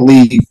I can't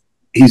believe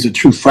he's a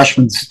true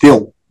freshman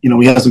still.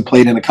 He hasn't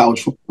played in a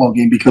college football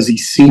game because he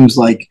seems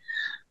like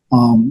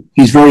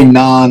he's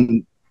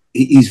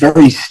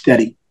very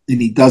steady,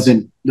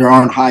 and there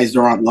aren't highs,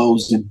 there aren't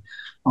lows, and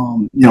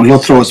he'll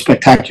throw a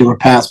spectacular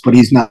pass, but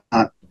he's not.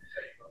 I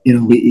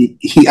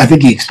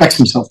think he expects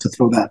himself to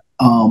throw that.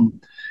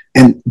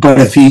 But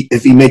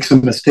if he makes a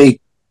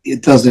mistake,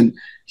 it doesn't.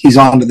 He's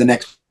on to the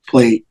next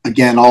play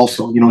again.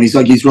 Also,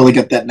 he's really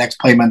got that next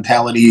play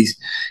mentality.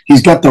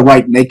 He's got the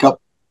right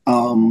makeup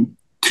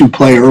to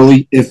play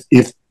early if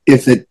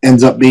it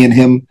ends up being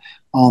him.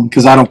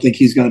 Because I don't think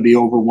he's going to be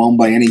overwhelmed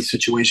by any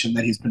situation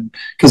that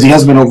because he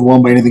hasn't been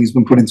overwhelmed by anything he's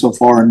been put in so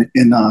far, and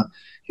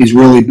he's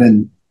really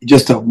been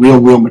just a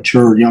real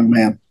mature young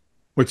man.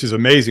 Which is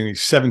amazing.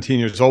 He's 17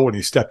 years old when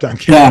he stepped on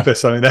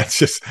campus. I mean, that's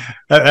just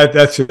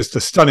a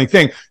stunning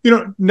thing.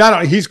 Not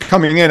only he's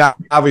coming in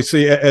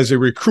obviously as a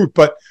recruit,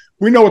 but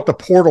we know what the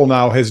portal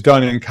now has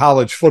done in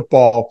college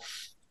football.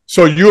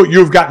 So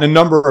you've gotten a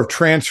number of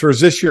transfers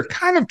this year.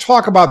 Kind of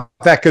talk about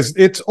that, because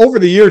it's over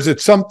the years,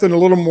 it's something a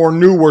little more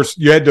new where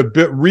you had to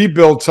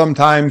rebuild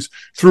sometimes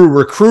through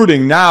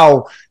recruiting.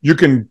 Now you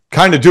can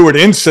kind of do it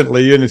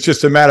instantly, and it's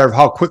just a matter of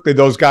how quickly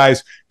those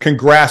guys can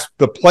grasp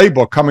the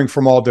playbook coming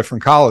from all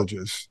different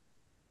colleges.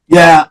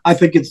 Yeah, I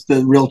think it's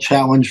the real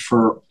challenge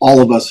for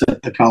all of us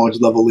at the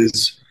college level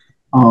is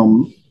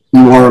you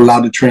are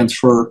allowed to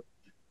transfer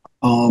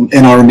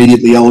and are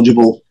immediately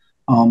eligible.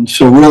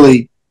 So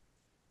really,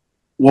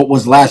 what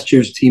was last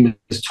year's team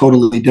is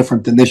totally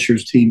different than this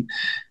year's team.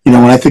 And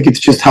I think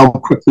it's just how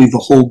quickly the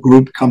whole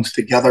group comes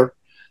together.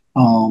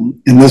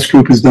 And this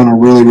group has done a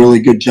really, really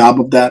good job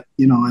of that.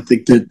 I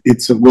think that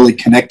it's a really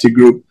connected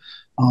group.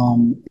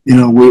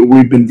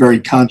 We've been very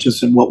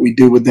conscious in what we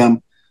do with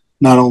them,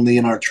 not only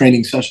in our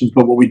training sessions,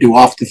 but what we do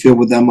off the field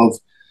with them, of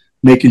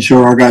making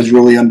sure our guys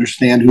really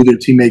understand who their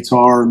teammates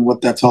are and what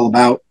that's all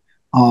about.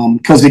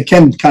 Because it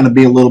can kind of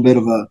be a little bit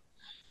of a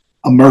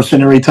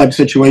mercenary type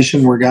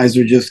situation where guys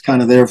are just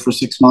kind of there for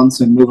 6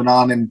 months and moving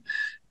on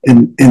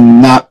and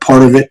not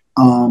part of it.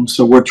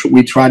 So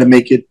we try to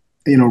make it,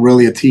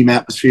 really a team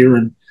atmosphere.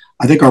 And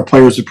I think our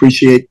players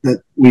appreciate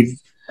that we've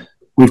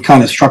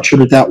kind of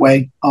structured it that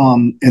way.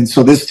 And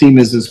so this team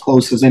is as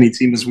close as any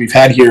team as we've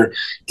had here,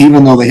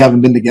 even though they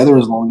haven't been together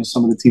as long as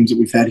some of the teams that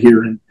we've had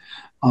here. And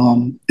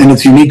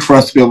it's unique for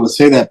us to be able to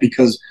say that,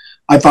 because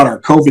I thought our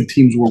COVID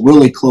teams were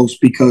really close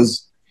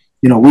because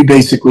we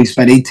basically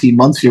spent 18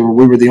 months here where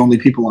we were the only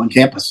people on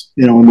campus,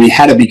 and we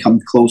had to become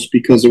close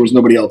because there was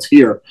nobody else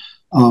here.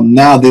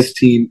 Now this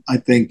team, I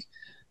think,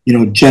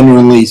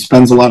 genuinely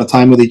spends a lot of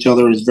time with each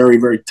other, is very,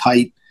 very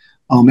tight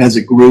as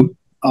a group.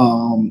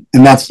 And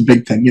that's the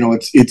big thing.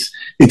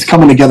 It's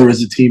coming together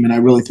as a team, and I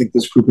really think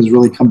this group has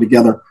really come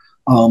together,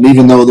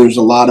 even though there's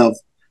a lot of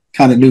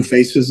kind of new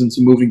faces and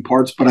some moving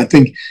parts. But I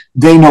think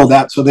they know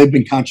that, so they've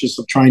been conscious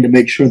of trying to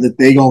make sure that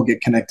they all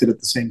get connected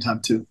at the same time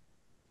too.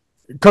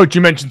 Coach,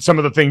 you mentioned some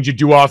of the things you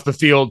do off the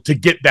field to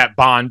get that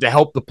bond, to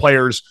help the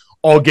players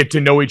all get to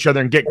know each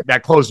other and get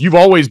that close. You've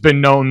always been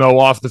known, though,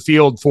 off the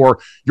field for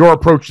your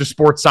approach to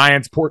sports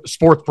science,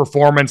 sports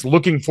performance,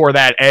 looking for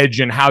that edge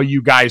and how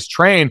you guys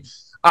train.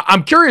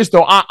 I'm curious,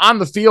 though, on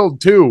the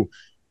field, too,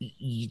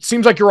 it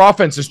seems like your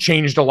offense has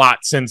changed a lot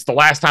since the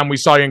last time we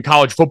saw you in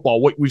college football.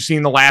 What we've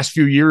seen the last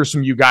few years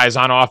from you guys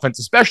on offense,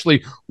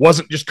 especially,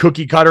 wasn't just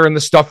cookie cutter and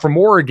the stuff from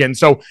Oregon.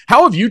 So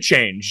how have you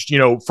changed,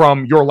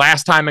 from your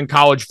last time in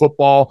college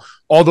football,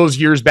 all those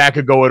years back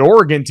ago at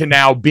Oregon, to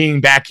now being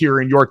back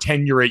here in your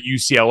tenure at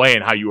UCLA,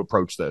 and how you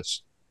approach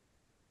this?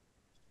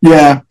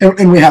 Yeah,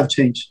 and we have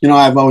changed.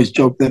 I've always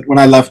joked that when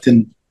I left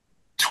in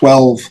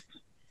 12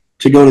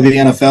 to go to the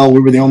NFL,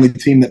 we were the only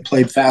team that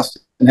played fast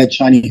and had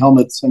shiny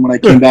helmets. And when I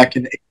came back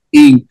in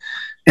 18,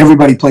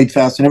 everybody played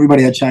fast and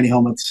everybody had shiny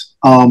helmets.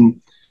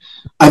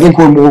 I think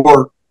we're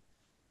more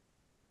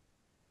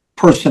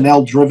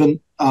personnel driven.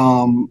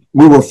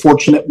 We were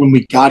fortunate when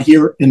we got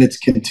here, and it's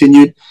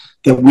continued,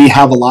 that we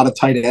have a lot of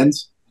tight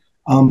ends.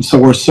 So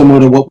we're similar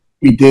to what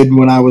we did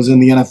when I was in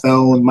the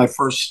NFL. In my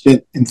first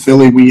stint in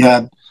Philly, we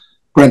had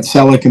Brent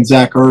Selleck and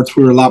Zach Ertz.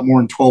 We were a lot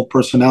more in 12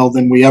 personnel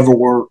than we ever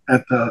were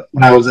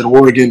when I was at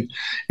Oregon.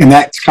 And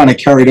that's kind of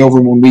carried over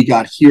when we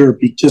got here,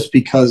 just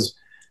because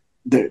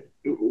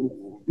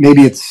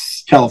maybe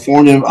it's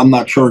California. I'm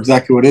not sure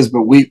exactly what it is,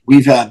 but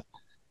we've had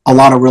a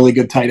lot of really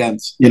good tight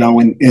ends,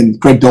 and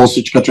Greg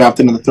Dulcich got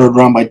drafted in the 3rd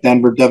round by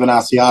Denver. Devin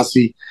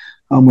Asiasi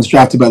was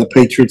drafted by the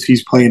Patriots.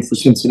 He's playing for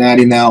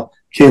Cincinnati now.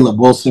 Caleb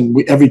Wilson.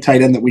 Every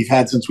tight end that we've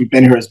had since we've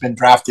been here has been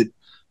drafted.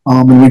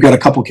 And we've got a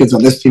couple kids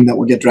on this team that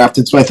will get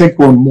drafted. So I think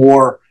we're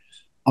more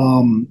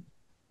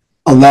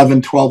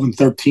 11, 12, and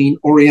 13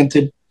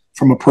 oriented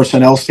from a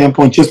personnel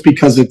standpoint, just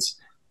because it's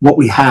what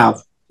we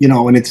have,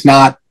 and it's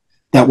not,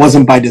 that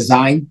wasn't by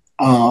design,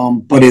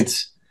 but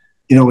it's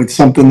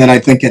something that I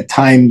think at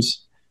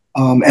times,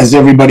 as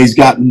everybody's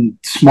gotten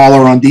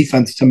smaller on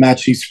defense to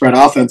match these spread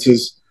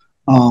offenses,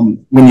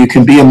 when you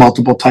can be a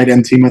multiple tight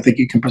end team, I think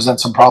you can present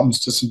some problems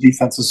to some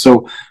defenses.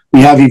 So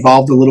we have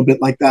evolved a little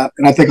bit like that.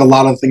 And I think a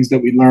lot of the things that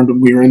we learned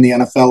when we were in the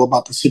NFL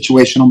about the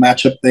situational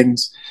matchup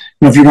things,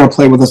 if you're going to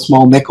play with a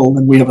small nickel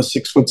and we have a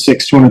 6'6",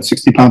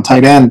 260-pound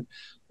tight end,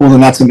 well, then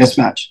that's a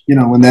mismatch,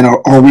 and then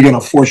are we going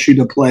to force you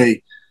to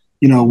play,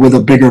 with a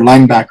bigger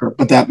linebacker?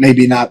 But that may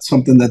be not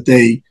something that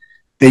they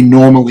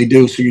normally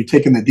do. So you're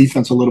taking the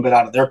defense a little bit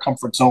out of their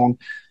comfort zone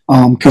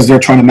because they're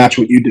trying to match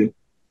what you do.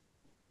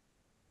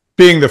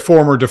 Being the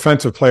former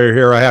defensive player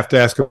here, I have to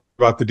ask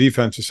about the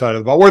defensive side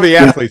of the ball, where the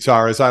athletes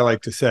are, as I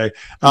like to say.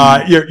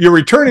 You're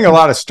returning a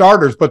lot of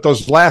starters, but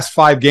those last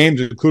 5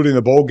 games, including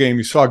the bowl game,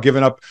 you saw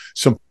giving up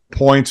some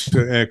points,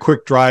 a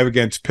quick drive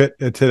against Pitt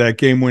to that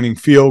game-winning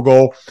field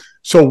goal.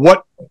 So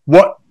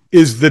what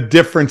is the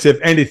difference, if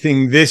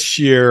anything, this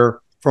year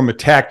from a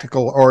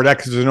tactical or an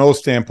X's and O's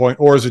standpoint,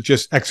 or is it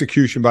just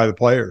execution by the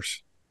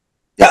players?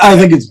 Yeah, I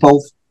think it's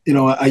both.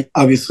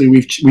 Obviously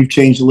we've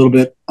changed a little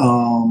bit.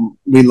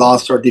 We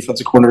lost our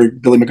defensive coordinator,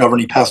 Billy McGovern.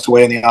 He passed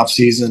away in the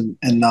offseason,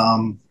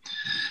 and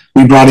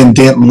we brought in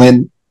Danton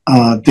Lynn.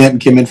 Danton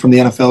came in from the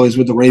NFL. He's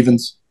with the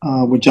Ravens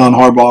with John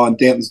Harbaugh, and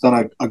Danton's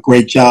done a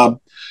great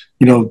job,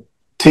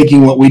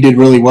 taking what we did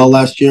really well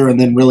last year and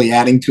then really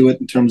adding to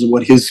it in terms of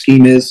what his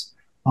scheme is.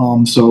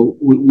 So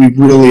we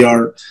really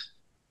are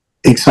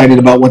excited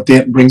about what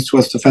Danton brings to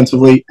us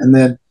defensively. And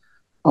then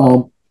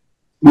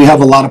we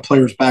have a lot of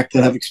players back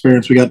that have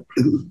experience. We got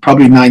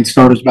probably 9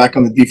 starters back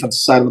on the defensive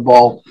side of the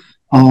ball.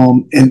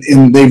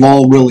 And they've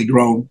all really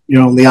grown.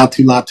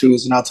 Liatu Latu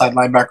is an outside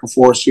linebacker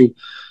for us who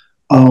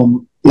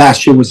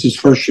last year was his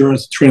first year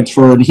as a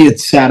transfer, and he had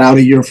sat out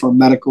a year for a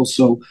medical.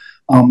 So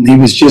he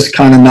was just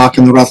kind of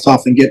knocking the rust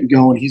off and getting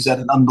going. He's had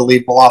an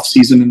unbelievable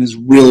offseason and has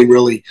really,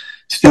 really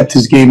stepped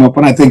his game up.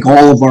 And I think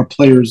all of our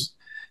players,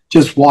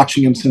 just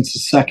watching him since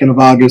the 2nd of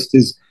August,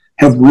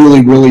 have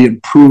really, really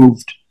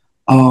improved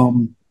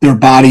their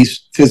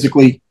bodies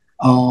physically.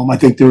 I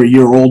think they're a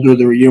year older,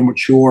 they're a year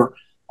mature.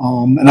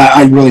 And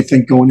I really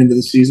think going into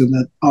the season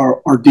that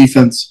our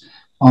defense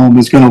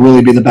is going to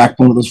really be the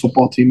backbone of this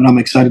football team, and I'm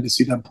excited to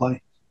see them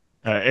play.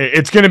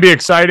 It's going to be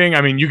exciting.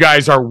 I mean, you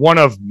guys are one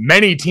of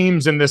many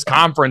teams in this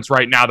conference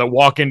right now that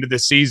walk into the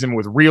season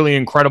with really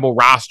incredible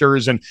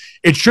rosters, and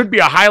it should be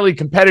a highly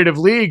competitive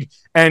league.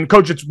 And,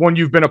 Coach, it's one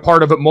you've been a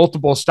part of at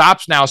multiple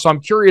stops now, so I'm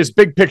curious,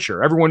 big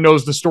picture. Everyone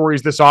knows the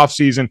stories this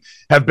offseason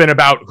have been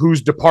about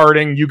who's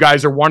departing. You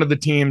guys are one of the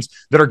teams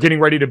that are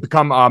getting ready to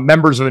become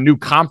members of a new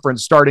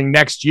conference starting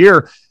next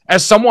year.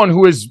 As someone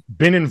who has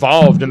been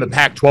involved in the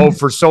Pac-12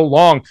 for so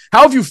long,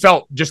 how have you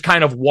felt just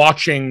kind of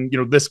watching,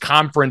 this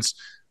conference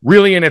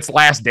really in its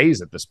last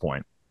days at this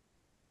point?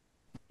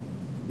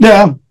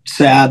 Yeah,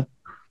 sad.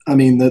 I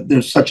mean,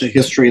 there's such a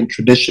history and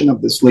tradition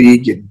of this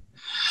league, and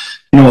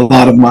a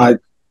lot of my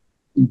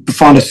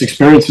fondest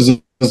experiences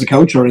as a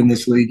coach are in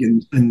this league,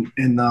 and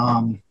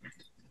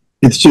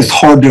it's just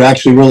hard to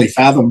actually really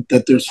fathom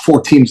that there's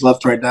 4 teams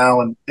left right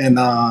now, and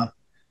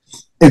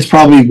it's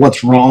probably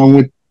what's wrong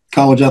with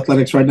college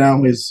athletics right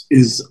now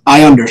is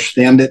I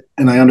understand it,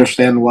 and I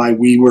understand why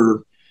we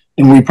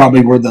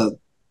probably were the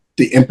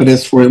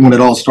impetus for it when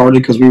it all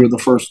started, because we were the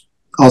first,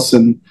 us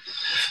and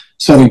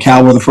Southern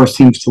Cal were the first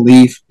teams to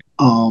leave.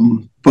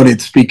 But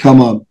it's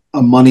become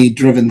a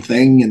money-driven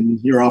thing, and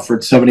you're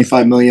offered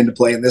 $75 million to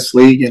play in this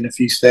league, and if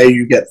you stay,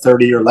 you get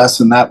 30 or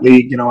less in that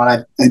league. And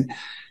I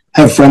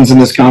have friends in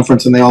this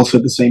conference, and they all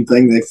said the same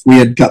thing. If we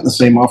had gotten the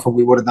same offer,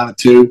 we would have done it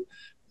too.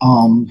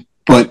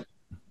 But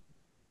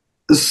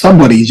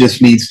somebody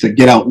just needs to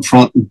get out in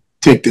front and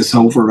take this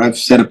over. I've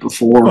said it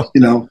before,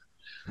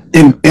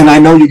 And I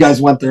know you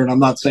guys went there, and I'm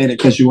not saying it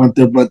because you went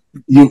there, but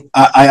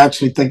I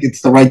actually think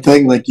it's the right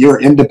thing. Like, you're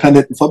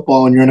independent in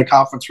football, and you're in a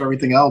conference for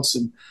everything else.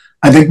 And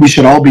I think we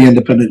should all be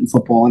independent in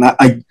football. And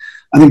I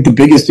think the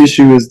biggest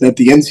issue is that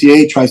the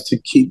NCAA tries to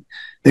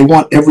they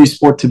want every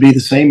sport to be the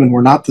same, and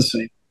we're not the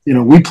same.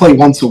 We play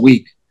once a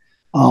week,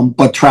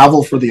 but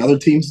travel for the other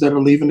teams that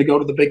are leaving to go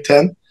to the Big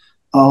 10,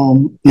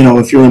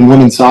 if you're in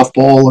women's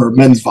softball or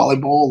men's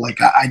volleyball, like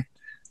I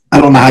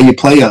don't know how you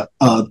play a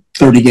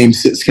 30-game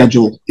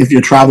schedule if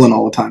you're traveling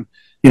all the time.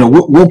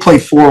 We'll play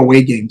 4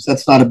 away games.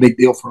 That's not a big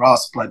deal for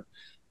us. But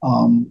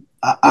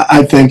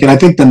I think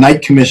the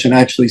Knight Commission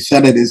actually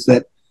said it, is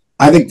that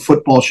I think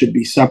football should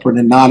be separate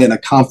and not in a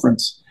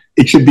conference.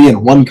 It should be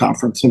in one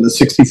conference, and the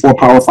 64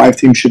 Power 5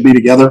 teams should be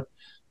together.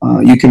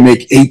 You can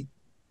make 8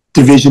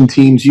 division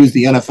teams, use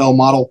the NFL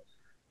model.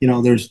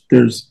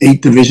 There's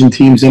 8 division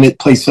teams in it,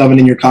 play 7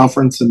 in your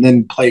conference, and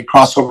then play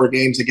crossover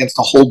games against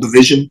a whole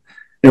division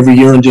every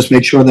year, and just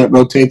make sure that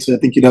rotates. I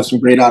think you'd have some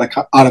great out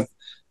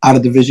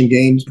of division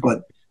games,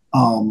 but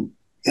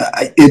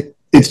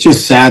it's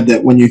just sad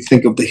that when you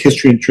think of the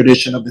history and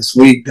tradition of this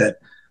league, that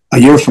a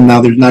year from now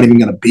there's not even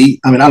going to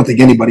be. I mean, I don't think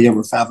anybody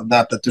ever fathomed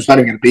that there's not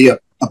even going to be a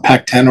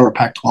Pac-10 or a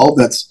Pac-12.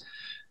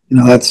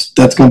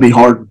 That's going to be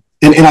hard.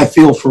 And I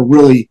feel for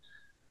really,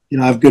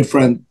 I have a good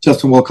friend.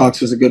 Justin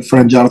Wilcox is a good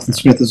friend. Jonathan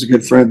Smith is a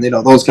good friend.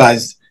 Those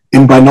guys,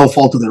 and by no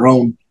fault of their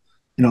own,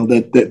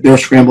 that they're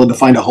scrambling to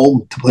find a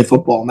home to play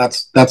football, and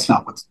that's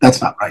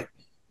not right.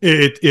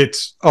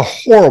 It's a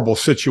horrible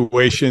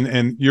situation,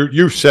 and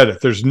you've said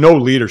it. There's no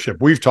leadership.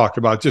 We've talked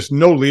about just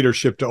no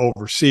leadership to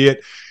oversee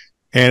it,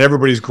 and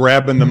everybody's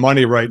grabbing the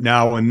money right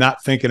now and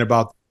not thinking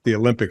about the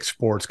Olympic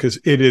sports, because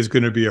it is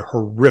going to be a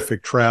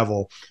horrific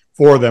travel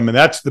for them. And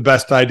that's the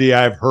best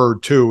idea I've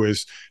heard too,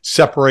 is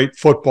separate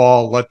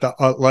football, let the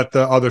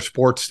other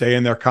sports stay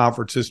in their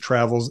conferences.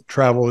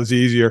 Travel is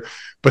easier,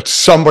 but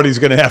somebody's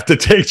going to have to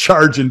take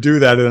charge and do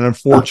that. And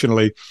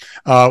unfortunately,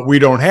 we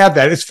don't have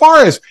that. As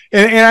far as,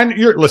 and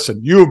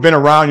listen, you have been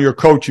around, you're a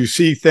coach, you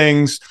see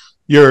things,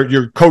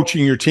 you're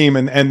coaching your team,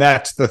 and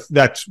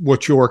that's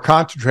what you're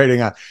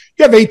concentrating on.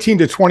 You have 18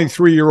 to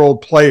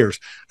 23-year-old players.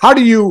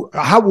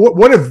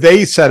 What have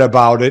they said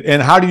about it,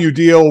 and how do you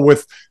deal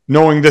with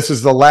knowing this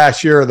is the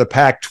last year of the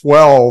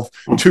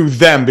Pac-12 to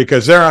them,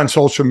 because they're on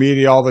social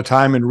media all the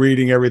time and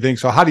reading everything?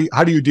 So how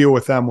do you deal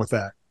with them with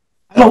that?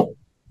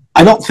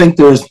 I don't think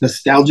they're as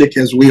nostalgic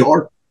as we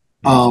are.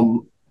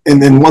 And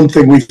then one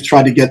thing we've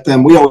tried to get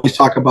them, we always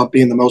talk about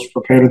being the most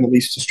prepared and the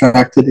least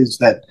distracted, is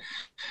that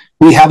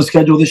we have a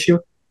schedule this year,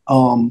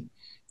 and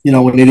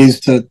it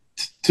is to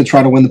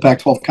try to win the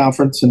Pac-12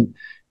 conference and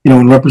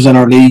represent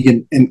our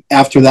league. And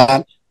after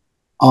that,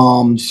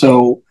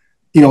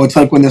 it's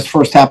like when this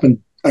first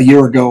happened a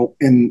year ago,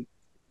 and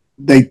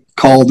they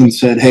called and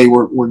said, "Hey,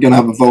 we're going to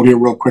have a vote here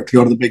real quick to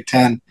go to the Big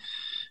 10."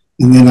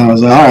 And then I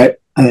was like, "All right."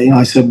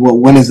 I said, "Well,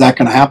 when is that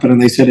going to happen?"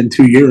 And they said, "In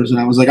 2 years." And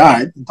I was like, "All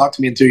right, talk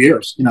to me in 2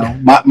 years."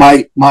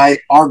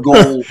 Our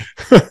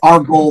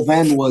goal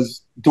then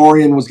was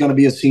Dorian was going to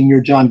be a senior,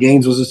 John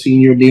Gaines was a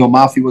senior, Neil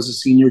Maffey was a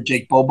senior,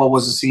 Jake Bobo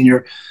was a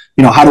senior.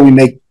 How do we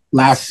make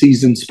last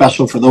season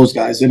special for those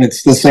guys? And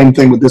it's the same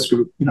thing with this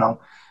group.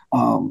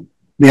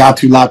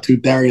 Miatu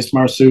Latu, Darius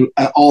Marsu,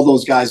 all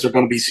those guys are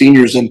going to be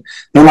seniors, and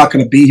they're not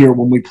going to be here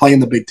when we play in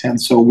the Big 10.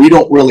 So we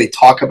don't really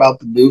talk about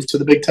the move to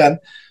the Big 10.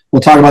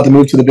 We'll talk about the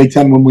move to the Big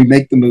 10 when we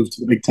make the move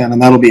to the Big 10,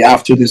 and that'll be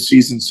after this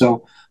season.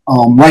 So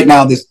right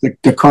now,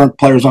 the current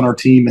players on our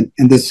team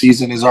and this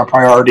season is our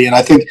priority, and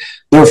I think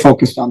they're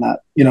focused on that.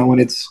 And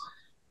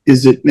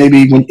is it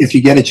maybe if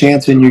you get a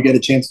chance and you get a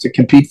chance to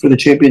compete for the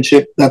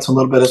championship, that's a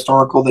little bit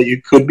historical that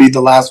you could be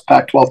the last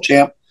Pac-12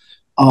 champ,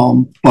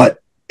 but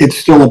it's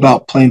still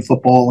about playing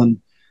football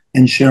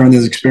and sharing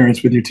this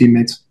experience with your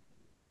teammates.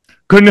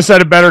 Couldn't have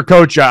said it better,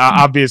 Coach.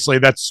 Obviously,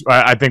 that's,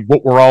 I think,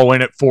 what we're all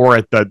in it for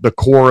at the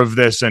core of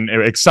this, and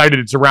excited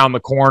it's around the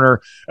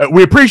corner.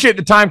 We appreciate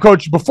the time,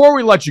 Coach. Before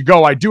we let you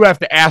go, I do have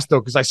to ask, though,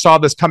 because I saw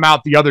this come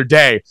out the other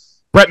day.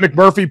 Brett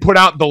McMurphy put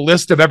out the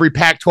list of every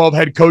Pac-12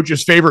 head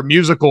coach's favorite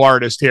musical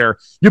artist here.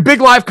 You a big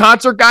live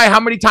concert guy.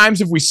 How many times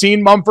have we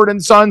seen Mumford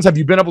 & Sons? Have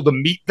you been able to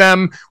meet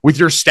them with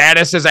your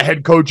status as a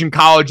head coach in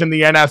college and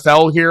the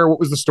NFL here? What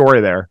was the story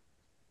there?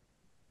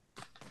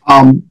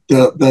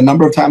 The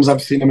number of times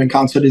I've seen them in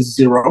concert is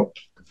 0.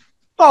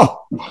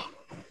 Oh,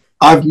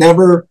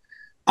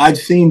 I've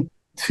seen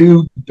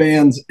 2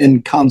 bands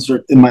in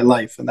concert in my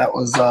life, and that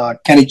was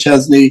Kenny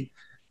Chesney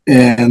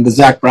and the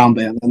Zach Brown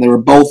Band, and they were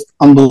both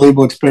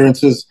unbelievable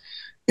experiences.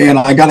 And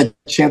I got a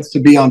chance to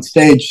be on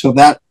stage, so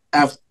that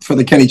for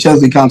the Kenny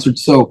Chesney concert,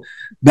 so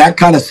that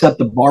kind of set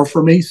the bar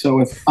for me.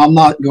 So if I'm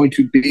not going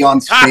to be on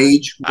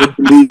stage with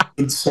the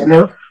lead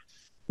singer,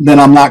 then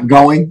I'm not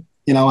going.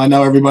 I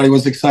know everybody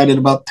was excited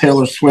about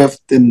Taylor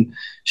Swift, and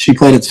she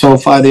played at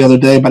SoFi the other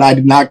day, but I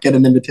did not get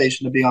an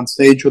invitation to be on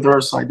stage with her,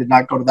 so I did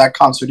not go to that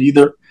concert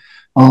either.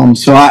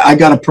 So I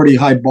got a pretty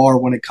high bar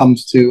when it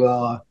comes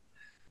to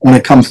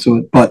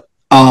it. But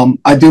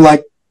I do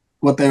like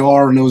what they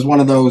are, and it was one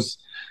of those.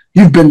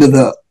 You've been to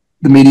the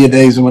media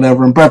days and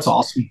whatever, and Brett's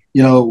awesome.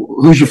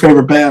 Who's your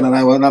favorite band? And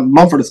I went,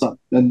 Mumford & Sons,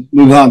 and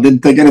moved on.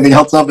 Didn't think anything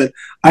else of it.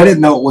 I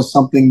didn't know it was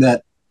something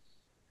that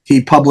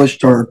he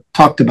published or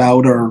talked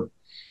about or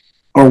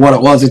what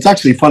it was. It's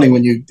actually funny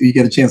when you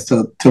get a chance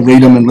to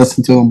read them and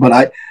listen to them. But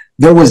I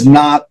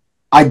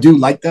do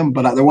like them,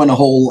 but there wasn't a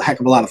whole heck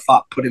of a lot of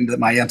thought put into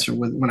my answer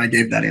when I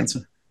gave that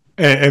answer.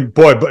 And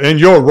boy, and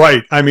you're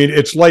right. I mean,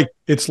 it's like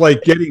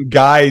getting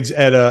guides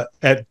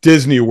at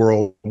Disney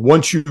World.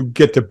 Once you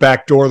get to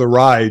backdoor the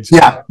rides,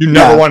 you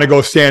never want to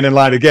go stand in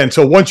line again.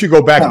 So once you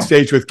go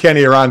backstage with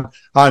Kenny or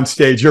on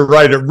stage, you're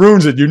right. It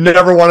ruins it. You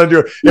never want to do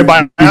it. If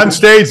I'm on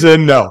stage,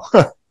 then no.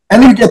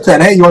 And you get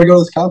that, hey, you want to go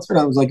to this concert?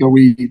 I was like, are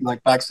we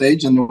like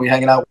backstage and are we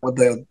hanging out with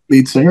the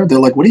lead singer? They're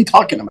like, what are you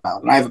talking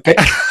about? And I have a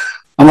picture.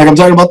 I'm like, I'm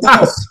talking about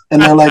this.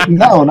 And they're like,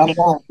 no, not at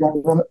all.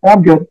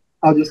 I'm good.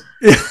 I'll just.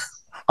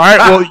 All right,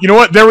 well, you know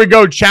what? There we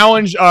go.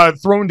 Challenge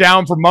thrown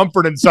down for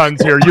Mumford and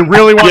Sons here. You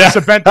really want to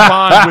cement the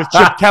bond with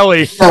Chip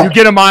Kelly. You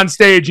get him on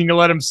stage and you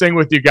let him sing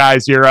with you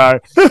guys here.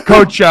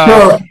 Coach,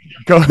 they're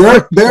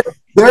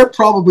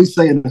probably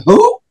saying,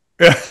 who?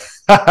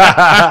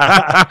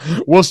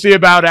 We'll see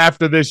about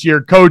after this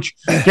year. Coach,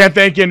 can't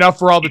thank you enough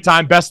for all the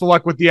time. Best of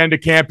luck with the end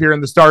of camp here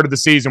and the start of the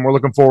season. We're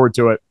looking forward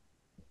to it.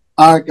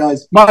 All right,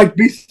 guys. Mike,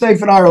 be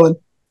safe in Ireland.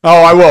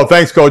 Oh, I will.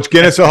 Thanks, Coach.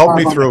 Guinness will help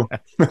me through.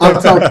 I'll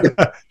talk to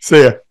you.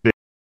 See ya.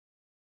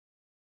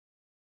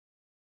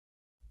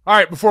 All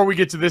right, before we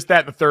get to this, that,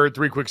 and the third,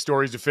 three quick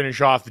stories to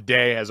finish off the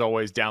day. As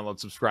always, download,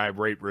 subscribe,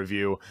 rate,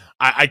 review.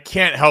 I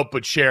can't help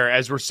but share.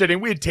 As we're sitting,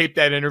 we had taped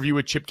that interview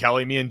with Chip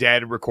Kelly. Me and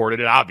Dad had recorded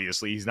it.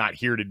 Obviously, he's not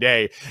here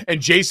today. And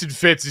Jason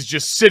Fitz is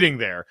just sitting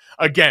there.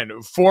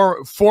 Again,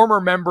 former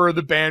member of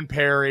the band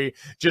Perry,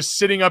 just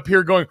sitting up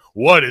here going,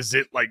 what, is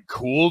it like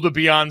cool to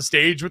be on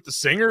stage with the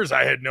singers?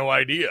 I had no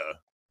idea.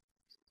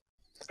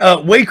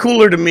 Way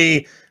cooler to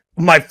me,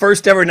 my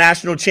first ever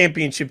national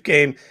championship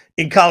game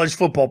in college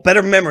football.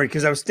 Better memory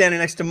because I was standing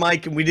next to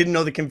Mike and we didn't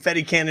know the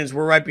confetti cannons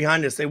were right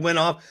behind us. They went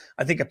off.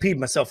 I think I peed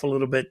myself a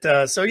little bit.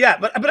 So yeah,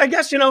 but I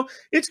guess,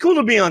 it's cool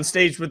to be on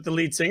stage with the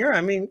lead singer.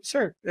 I mean,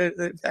 sure,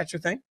 if that's your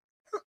thing.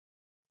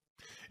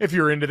 If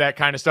you're into that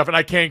kind of stuff. And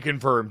I can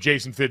confirm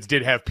Jason Fitz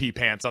did have pee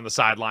pants on the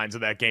sidelines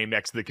of that game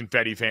next to the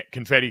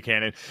confetti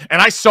cannon.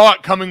 And I saw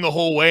it coming the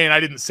whole way and I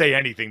didn't say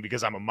anything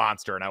because I'm a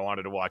monster and I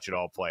wanted to watch it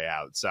all play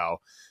out. So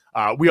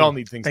we all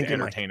need things to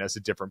entertain us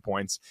at different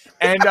points.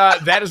 And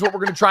that is what we're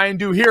going to try and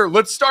do here.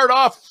 Let's start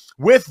off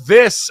with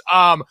this.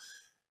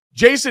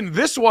 Jason,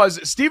 this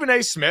was Stephen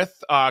A.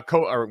 Smith,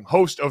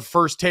 host of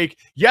First Take,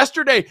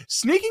 yesterday,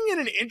 sneaking in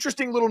an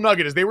interesting little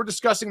nugget as they were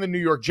discussing the New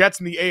York Jets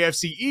and the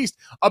AFC East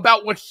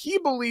about what he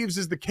believes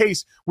is the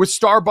case with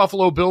star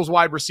Buffalo Bills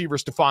wide receiver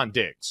Stephon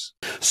Diggs.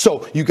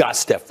 So you got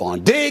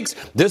Stephon Diggs,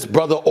 this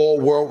brother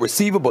all-world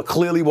receiver, but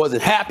clearly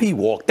wasn't happy,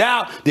 walked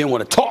out, didn't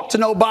want to talk to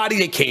nobody.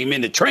 They came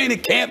into training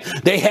camp.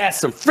 They had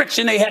some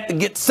friction. They had to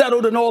get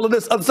settled and all of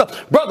this other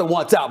stuff. Brother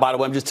wants out, by the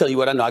way. I'm just telling you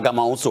what I know. I got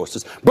my own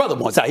sources. Brother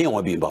wants out. He don't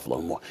want to be in Buffalo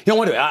anymore. You don't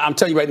want to. I'm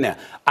telling you right now.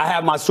 I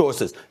have my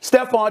sources.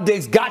 Stephon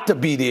Diggs got to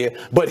be there,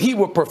 but he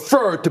would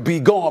prefer to be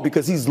gone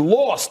because he's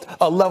lost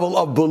a level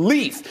of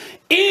belief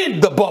in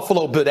the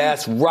Buffalo Bill.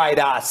 That's right.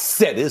 I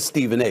said it. It's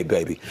Stephen A.,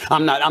 baby.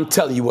 I'm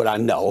telling you what I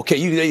know.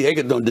 Okay, they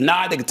can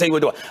deny it. They can tell you what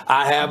to do.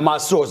 I have my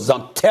sources.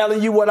 I'm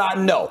telling you what I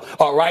know.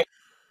 All right.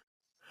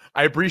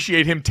 I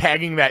appreciate him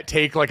tagging that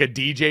take like a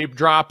DJ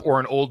drop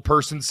or an old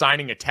person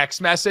signing a text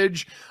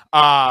message.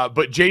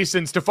 But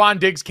Jason, Stephon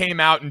Diggs came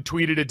out and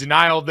tweeted a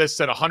denial of this,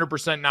 said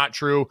 100% not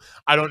true.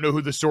 I don't know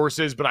who the source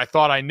is, but I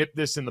thought I nipped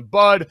this in the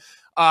bud.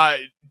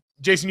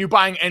 Jason, you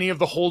buying any of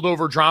the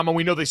holdover drama?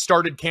 We know they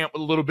started camp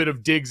with a little bit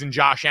of Diggs and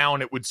Josh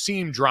Allen. It would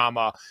seem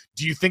drama.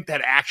 Do you think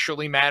that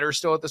actually matters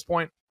still at this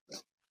point?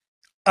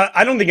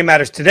 I don't think it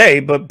matters today,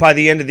 but by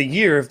the end of the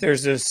year, if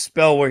there's a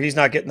spell where he's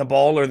not getting the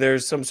ball or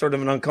there's some sort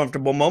of an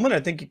uncomfortable moment,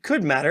 I think it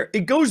could matter.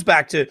 It goes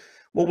back to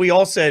what we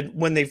all said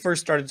when they first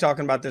started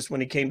talking about this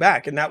when he came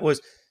back, and that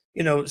was,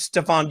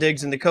 Stephon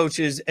Diggs and the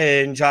coaches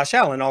and Josh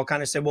Allen all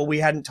kind of said, well, we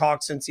hadn't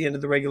talked since the end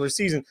of the regular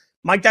season.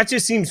 Mike, that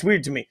just seems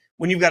weird to me.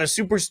 When you've got a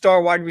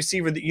superstar wide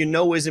receiver that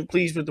isn't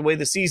pleased with the way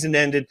the season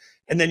ended,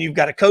 and then you've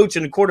got a coach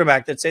and a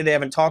quarterback that say they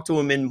haven't talked to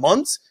him in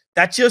months,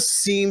 that just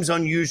seems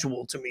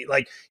unusual to me.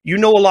 Like, a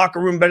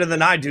locker room better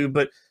than I do,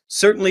 but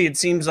certainly it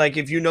seems like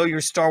if your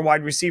star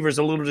wide receiver is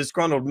a little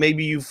disgruntled,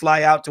 maybe you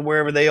fly out to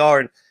wherever they are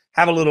and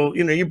have a little,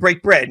 you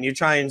break bread and you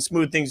try and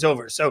smooth things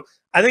over. So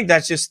I think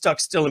that's just stuck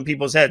still in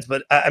people's heads.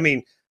 But I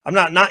mean, I'm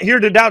not here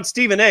to doubt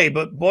Stephen A.,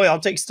 but boy, I'll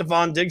take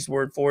Stephon Diggs'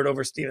 word for it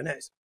over Stephen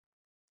A.'s.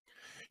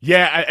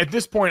 Yeah, at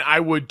this point, I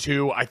would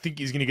too. I think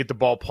he's going to get the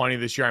ball plenty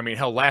this year. I mean,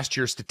 hell, last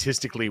year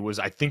statistically was,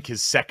 I think,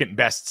 his second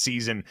best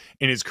season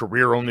in his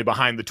career, only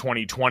behind the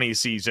 2020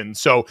 season.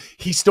 So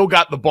he still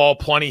got the ball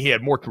plenty. He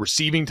had more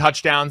receiving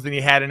touchdowns than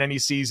he had in any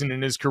season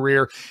in his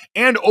career.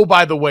 And, oh,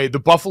 by the way, the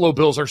Buffalo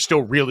Bills are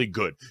still really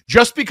good.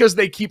 Just because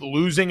they keep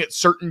losing at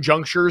certain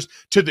junctures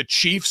to the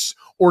Chiefs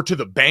or to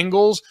the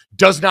Bengals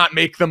does not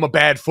make them a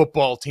bad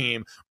football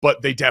team,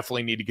 but they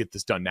definitely need to get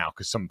this done now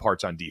because some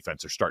parts on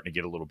defense are starting to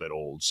get a little bit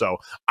old. So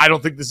I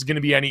don't think this is going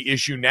to be any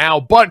issue now,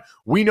 but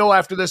we know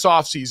after this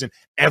offseason,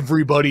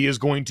 everybody is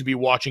going to be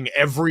watching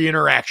every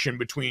interaction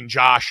between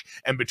Josh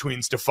and between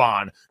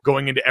Stephon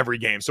going into every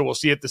game. So we'll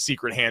see if the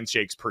secret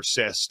handshakes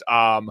persist.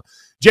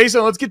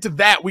 Jason, let's get to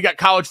that. We got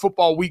college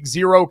football week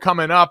 0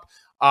 coming up.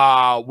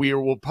 We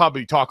will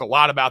probably talk a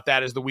lot about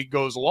that as the week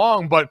goes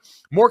along, but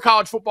more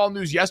college football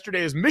news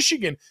yesterday as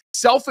Michigan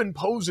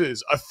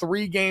self-imposes a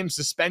 3-game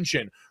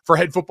suspension for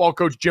head football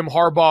coach Jim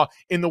Harbaugh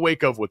in the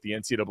wake of what the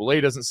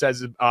NCAA doesn't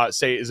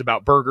say is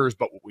about burgers,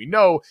 but what we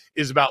know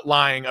is about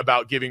lying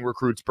about giving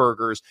recruits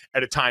burgers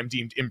at a time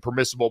deemed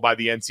impermissible by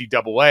the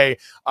NCAA.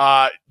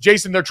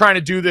 Jason, they're trying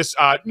to do this,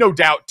 no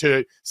doubt,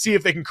 to see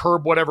if they can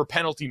curb whatever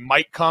penalty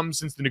might come,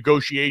 since the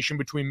negotiation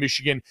between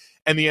Michigan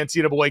and the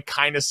NCAA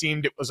kind of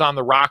seemed it was on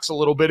the rocks a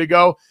little bit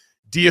ago.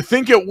 Do you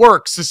think it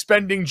works,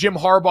 suspending Jim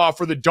Harbaugh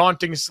for the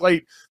daunting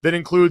slate that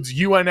includes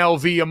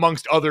UNLV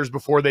amongst others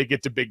before they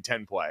get to Big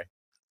 10 play?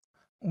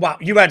 Wow,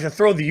 you had to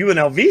throw the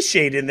UNLV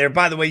shade in there.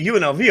 By the way,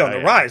 UNLV on the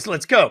rise.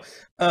 Let's go.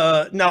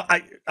 No,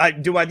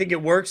 do I think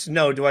it works?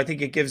 No. Do I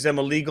think it gives them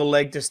a legal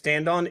leg to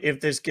stand on if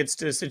this gets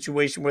to a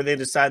situation where they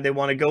decide they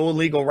want to go a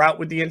legal route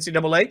with the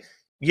NCAA?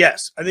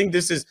 Yes. I think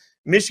this is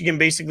Michigan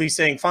basically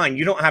saying, fine,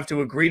 you don't have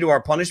to agree to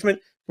our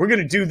punishment. We're going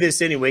to do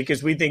this anyway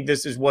because we think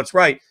this is what's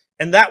right.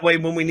 And that way,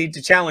 when we need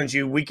to challenge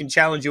you, we can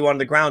challenge you on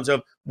the grounds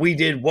of we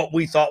did what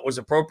we thought was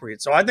appropriate.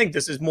 So I think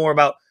this is more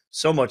about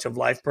so much of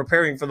life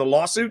preparing for the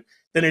lawsuit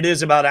than it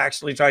is about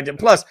actually trying to.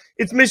 Plus,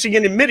 it's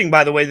Michigan admitting,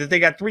 by the way, that they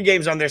got 3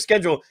 games on their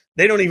schedule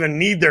they don't even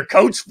need their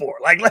coach for.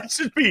 Like, let's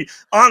just be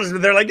honest.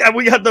 They're like, yeah,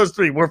 we got those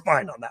 3. We're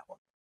fine on that one.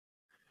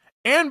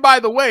 And by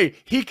the way,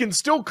 he can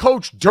still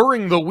coach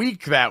during the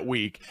week that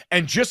week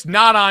and just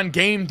not on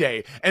game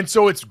day. And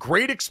so it's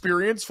great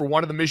experience for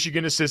one of the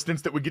Michigan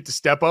assistants that would get to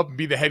step up and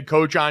be the head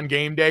coach on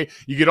game day.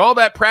 You get all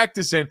that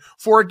practice in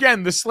for,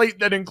 again, the slate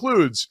that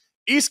includes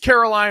East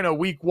Carolina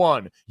week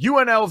 1,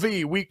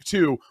 UNLV week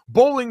 2,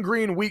 Bowling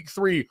Green week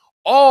 3,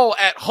 all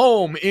at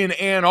home in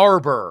Ann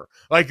Arbor.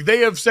 Like, they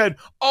have said,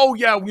 oh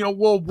yeah,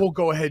 we'll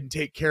go ahead and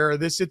take care of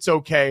this. It's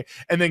okay.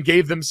 And then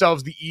gave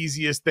themselves the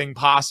easiest thing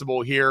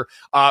possible here.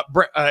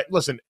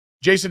 Listen,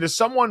 Jason, as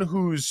someone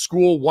whose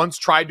school once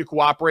tried to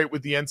cooperate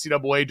with the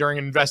NCAA during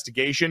an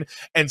investigation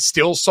and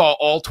still saw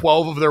all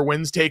 12 of their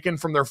wins taken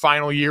from their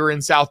final year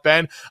in South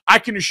Bend, I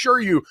can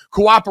assure you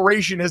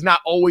cooperation has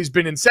not always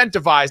been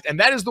incentivized. And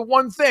that is the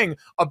one thing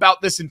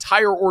about this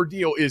entire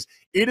ordeal is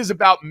it is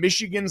about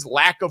Michigan's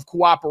lack of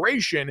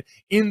cooperation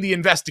in the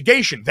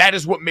investigation. That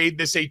is what made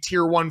this a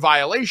tier 1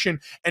 violation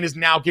and is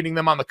now getting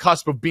them on the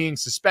cusp of being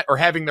suspended or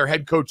having their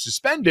head coach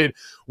suspended.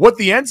 What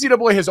the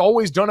NCAA has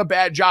always done a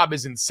bad job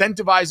is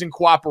incentivizing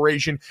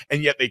cooperation,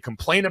 and yet they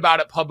complain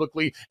about it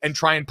publicly and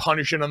try and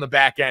punish it on the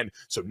back end.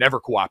 So never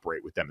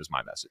cooperate with them is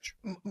my message.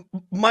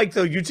 Mike,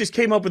 though, you just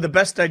came up with the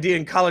best idea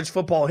in college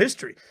football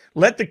history.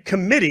 Let the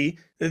committee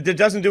that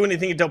doesn't do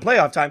anything until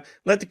playoff time,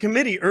 let the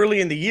committee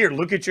early in the year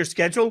look at your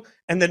schedule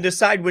and then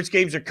decide which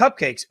games are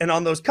cupcakes. And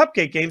on those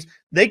cupcake games,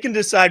 they can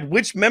decide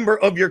which member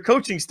of your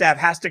coaching staff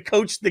has to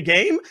coach the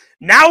game.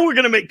 Now we're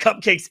going to make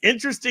cupcakes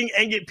interesting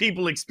and get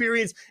people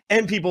experience,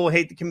 and people will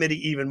hate the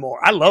committee even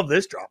more. I love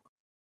this drama.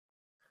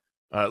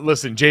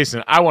 Listen,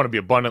 Jason, I want to be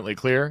abundantly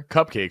clear.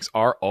 Cupcakes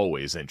are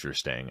always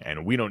interesting,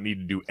 and we don't need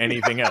to do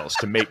anything else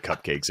to make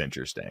cupcakes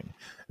interesting.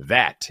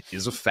 That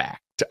is a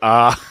fact.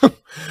 All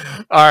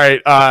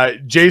right,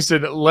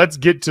 Jason, let's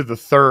get to the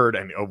third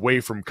and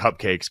away from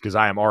cupcakes because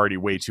I am already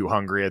way too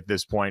hungry at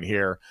this point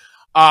here.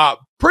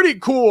 Pretty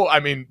cool,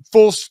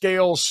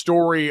 full-scale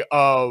story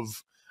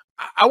of,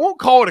 I won't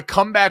call it a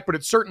comeback, but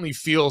it certainly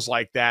feels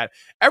like that.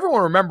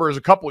 Everyone remembers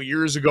a couple of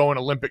years ago in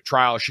Olympic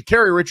trials,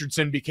 Sha'Carri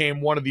Richardson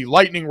became one of the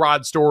lightning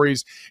rod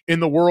stories in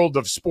the world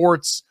of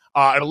sports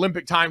at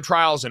Olympic time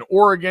trials in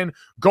Oregon,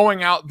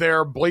 going out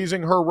there,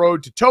 blazing her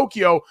road to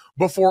Tokyo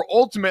before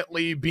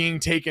ultimately being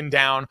taken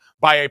down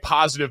by a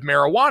positive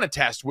marijuana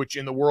test, which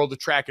in the world of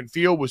track and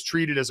field was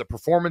treated as a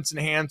performance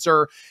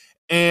enhancer,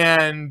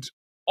 and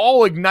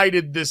all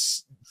ignited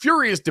this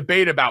furious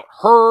debate about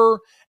her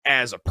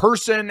as a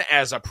person,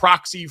 as a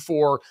proxy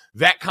for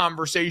that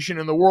conversation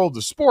in the world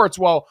of sports.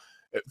 Well,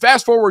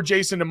 fast forward,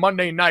 Jason, to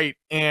Monday night,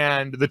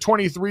 and the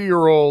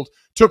 23-year-old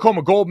took home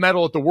a gold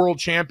medal at the World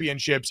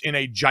Championships in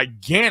a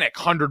gigantic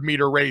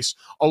 100-meter race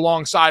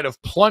alongside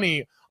of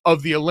plenty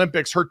of the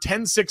Olympics. Her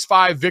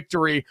 10.65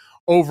 victory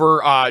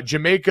over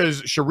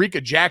Jamaica's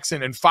Sharika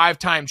Jackson and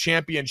 5-time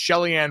champion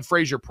Shelly-Ann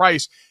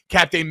Fraser-Price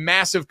capped a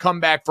massive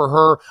comeback for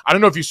her. I don't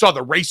know if you saw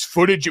the race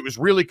footage. It was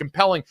really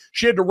compelling.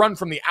 She had to run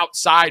from the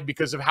outside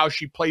because of how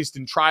she placed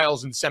in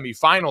trials and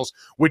semifinals,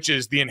 which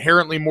is the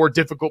inherently more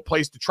difficult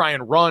place to try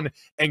and run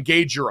and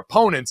gauge your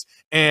opponents,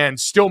 and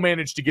still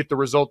managed to get the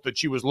result that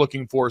she was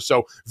looking for.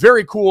 So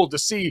very cool to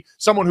see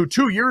someone who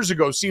 2 years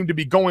ago seemed to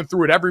be going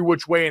through it every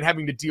which way and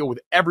having to deal with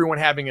everyone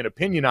having an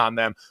opinion on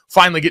them,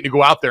 finally getting to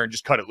go out there and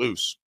just cut it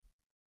loose.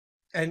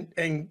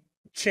 And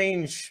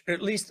change,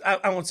 at least,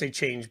 I won't say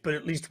change, but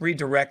at least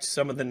redirect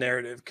some of the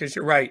narrative. Because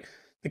you're right,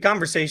 the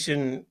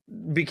conversation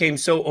became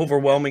so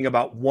overwhelming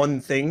about one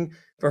thing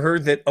for her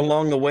that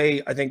along the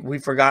way, I think we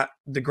forgot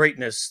the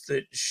greatness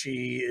that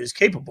she is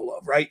capable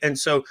of, right? And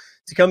so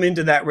to come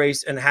into that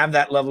race and have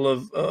that level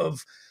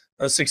of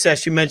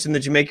success, you mentioned the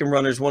Jamaican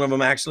runners, one of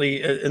them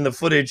actually in the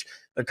footage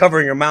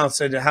covering her mouth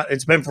said,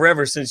 it's been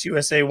forever since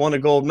USA won a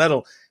gold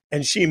medal.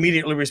 And she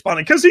immediately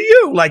responded, because of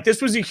you. Like,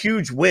 this was a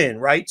huge win,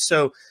 right?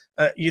 So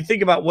you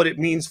think about what it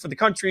means for the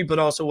country, but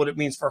also what it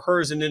means for her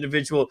as an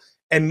individual.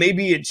 And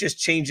maybe it just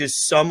changes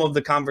some of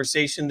the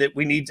conversation that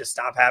we need to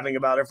stop having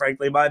about her,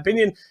 frankly, in my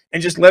opinion,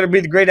 and just let her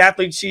be the great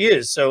athlete she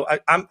is. So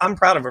I'm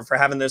proud of her for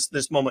having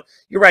this moment.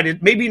 You're right.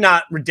 It maybe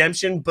not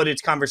redemption, but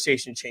it's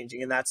conversation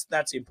changing. And that's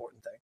the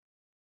important thing.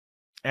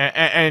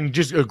 And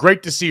just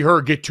great to see her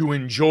get to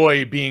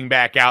enjoy being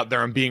back out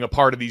there and being a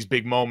part of these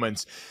big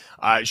moments.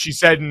 She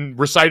said and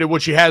recited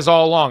what she has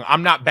all along.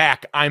 I'm not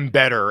back, I'm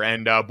better.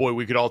 And boy,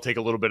 we could all take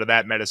a little bit of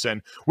that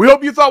medicine. We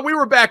hope you thought we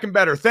were back and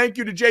better. Thank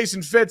you to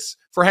Jason Fitz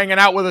for hanging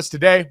out with us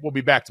today. We'll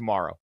be back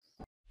tomorrow.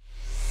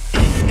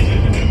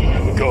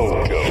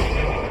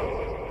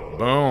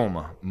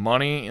 Boom.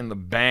 Money in the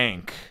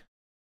bank.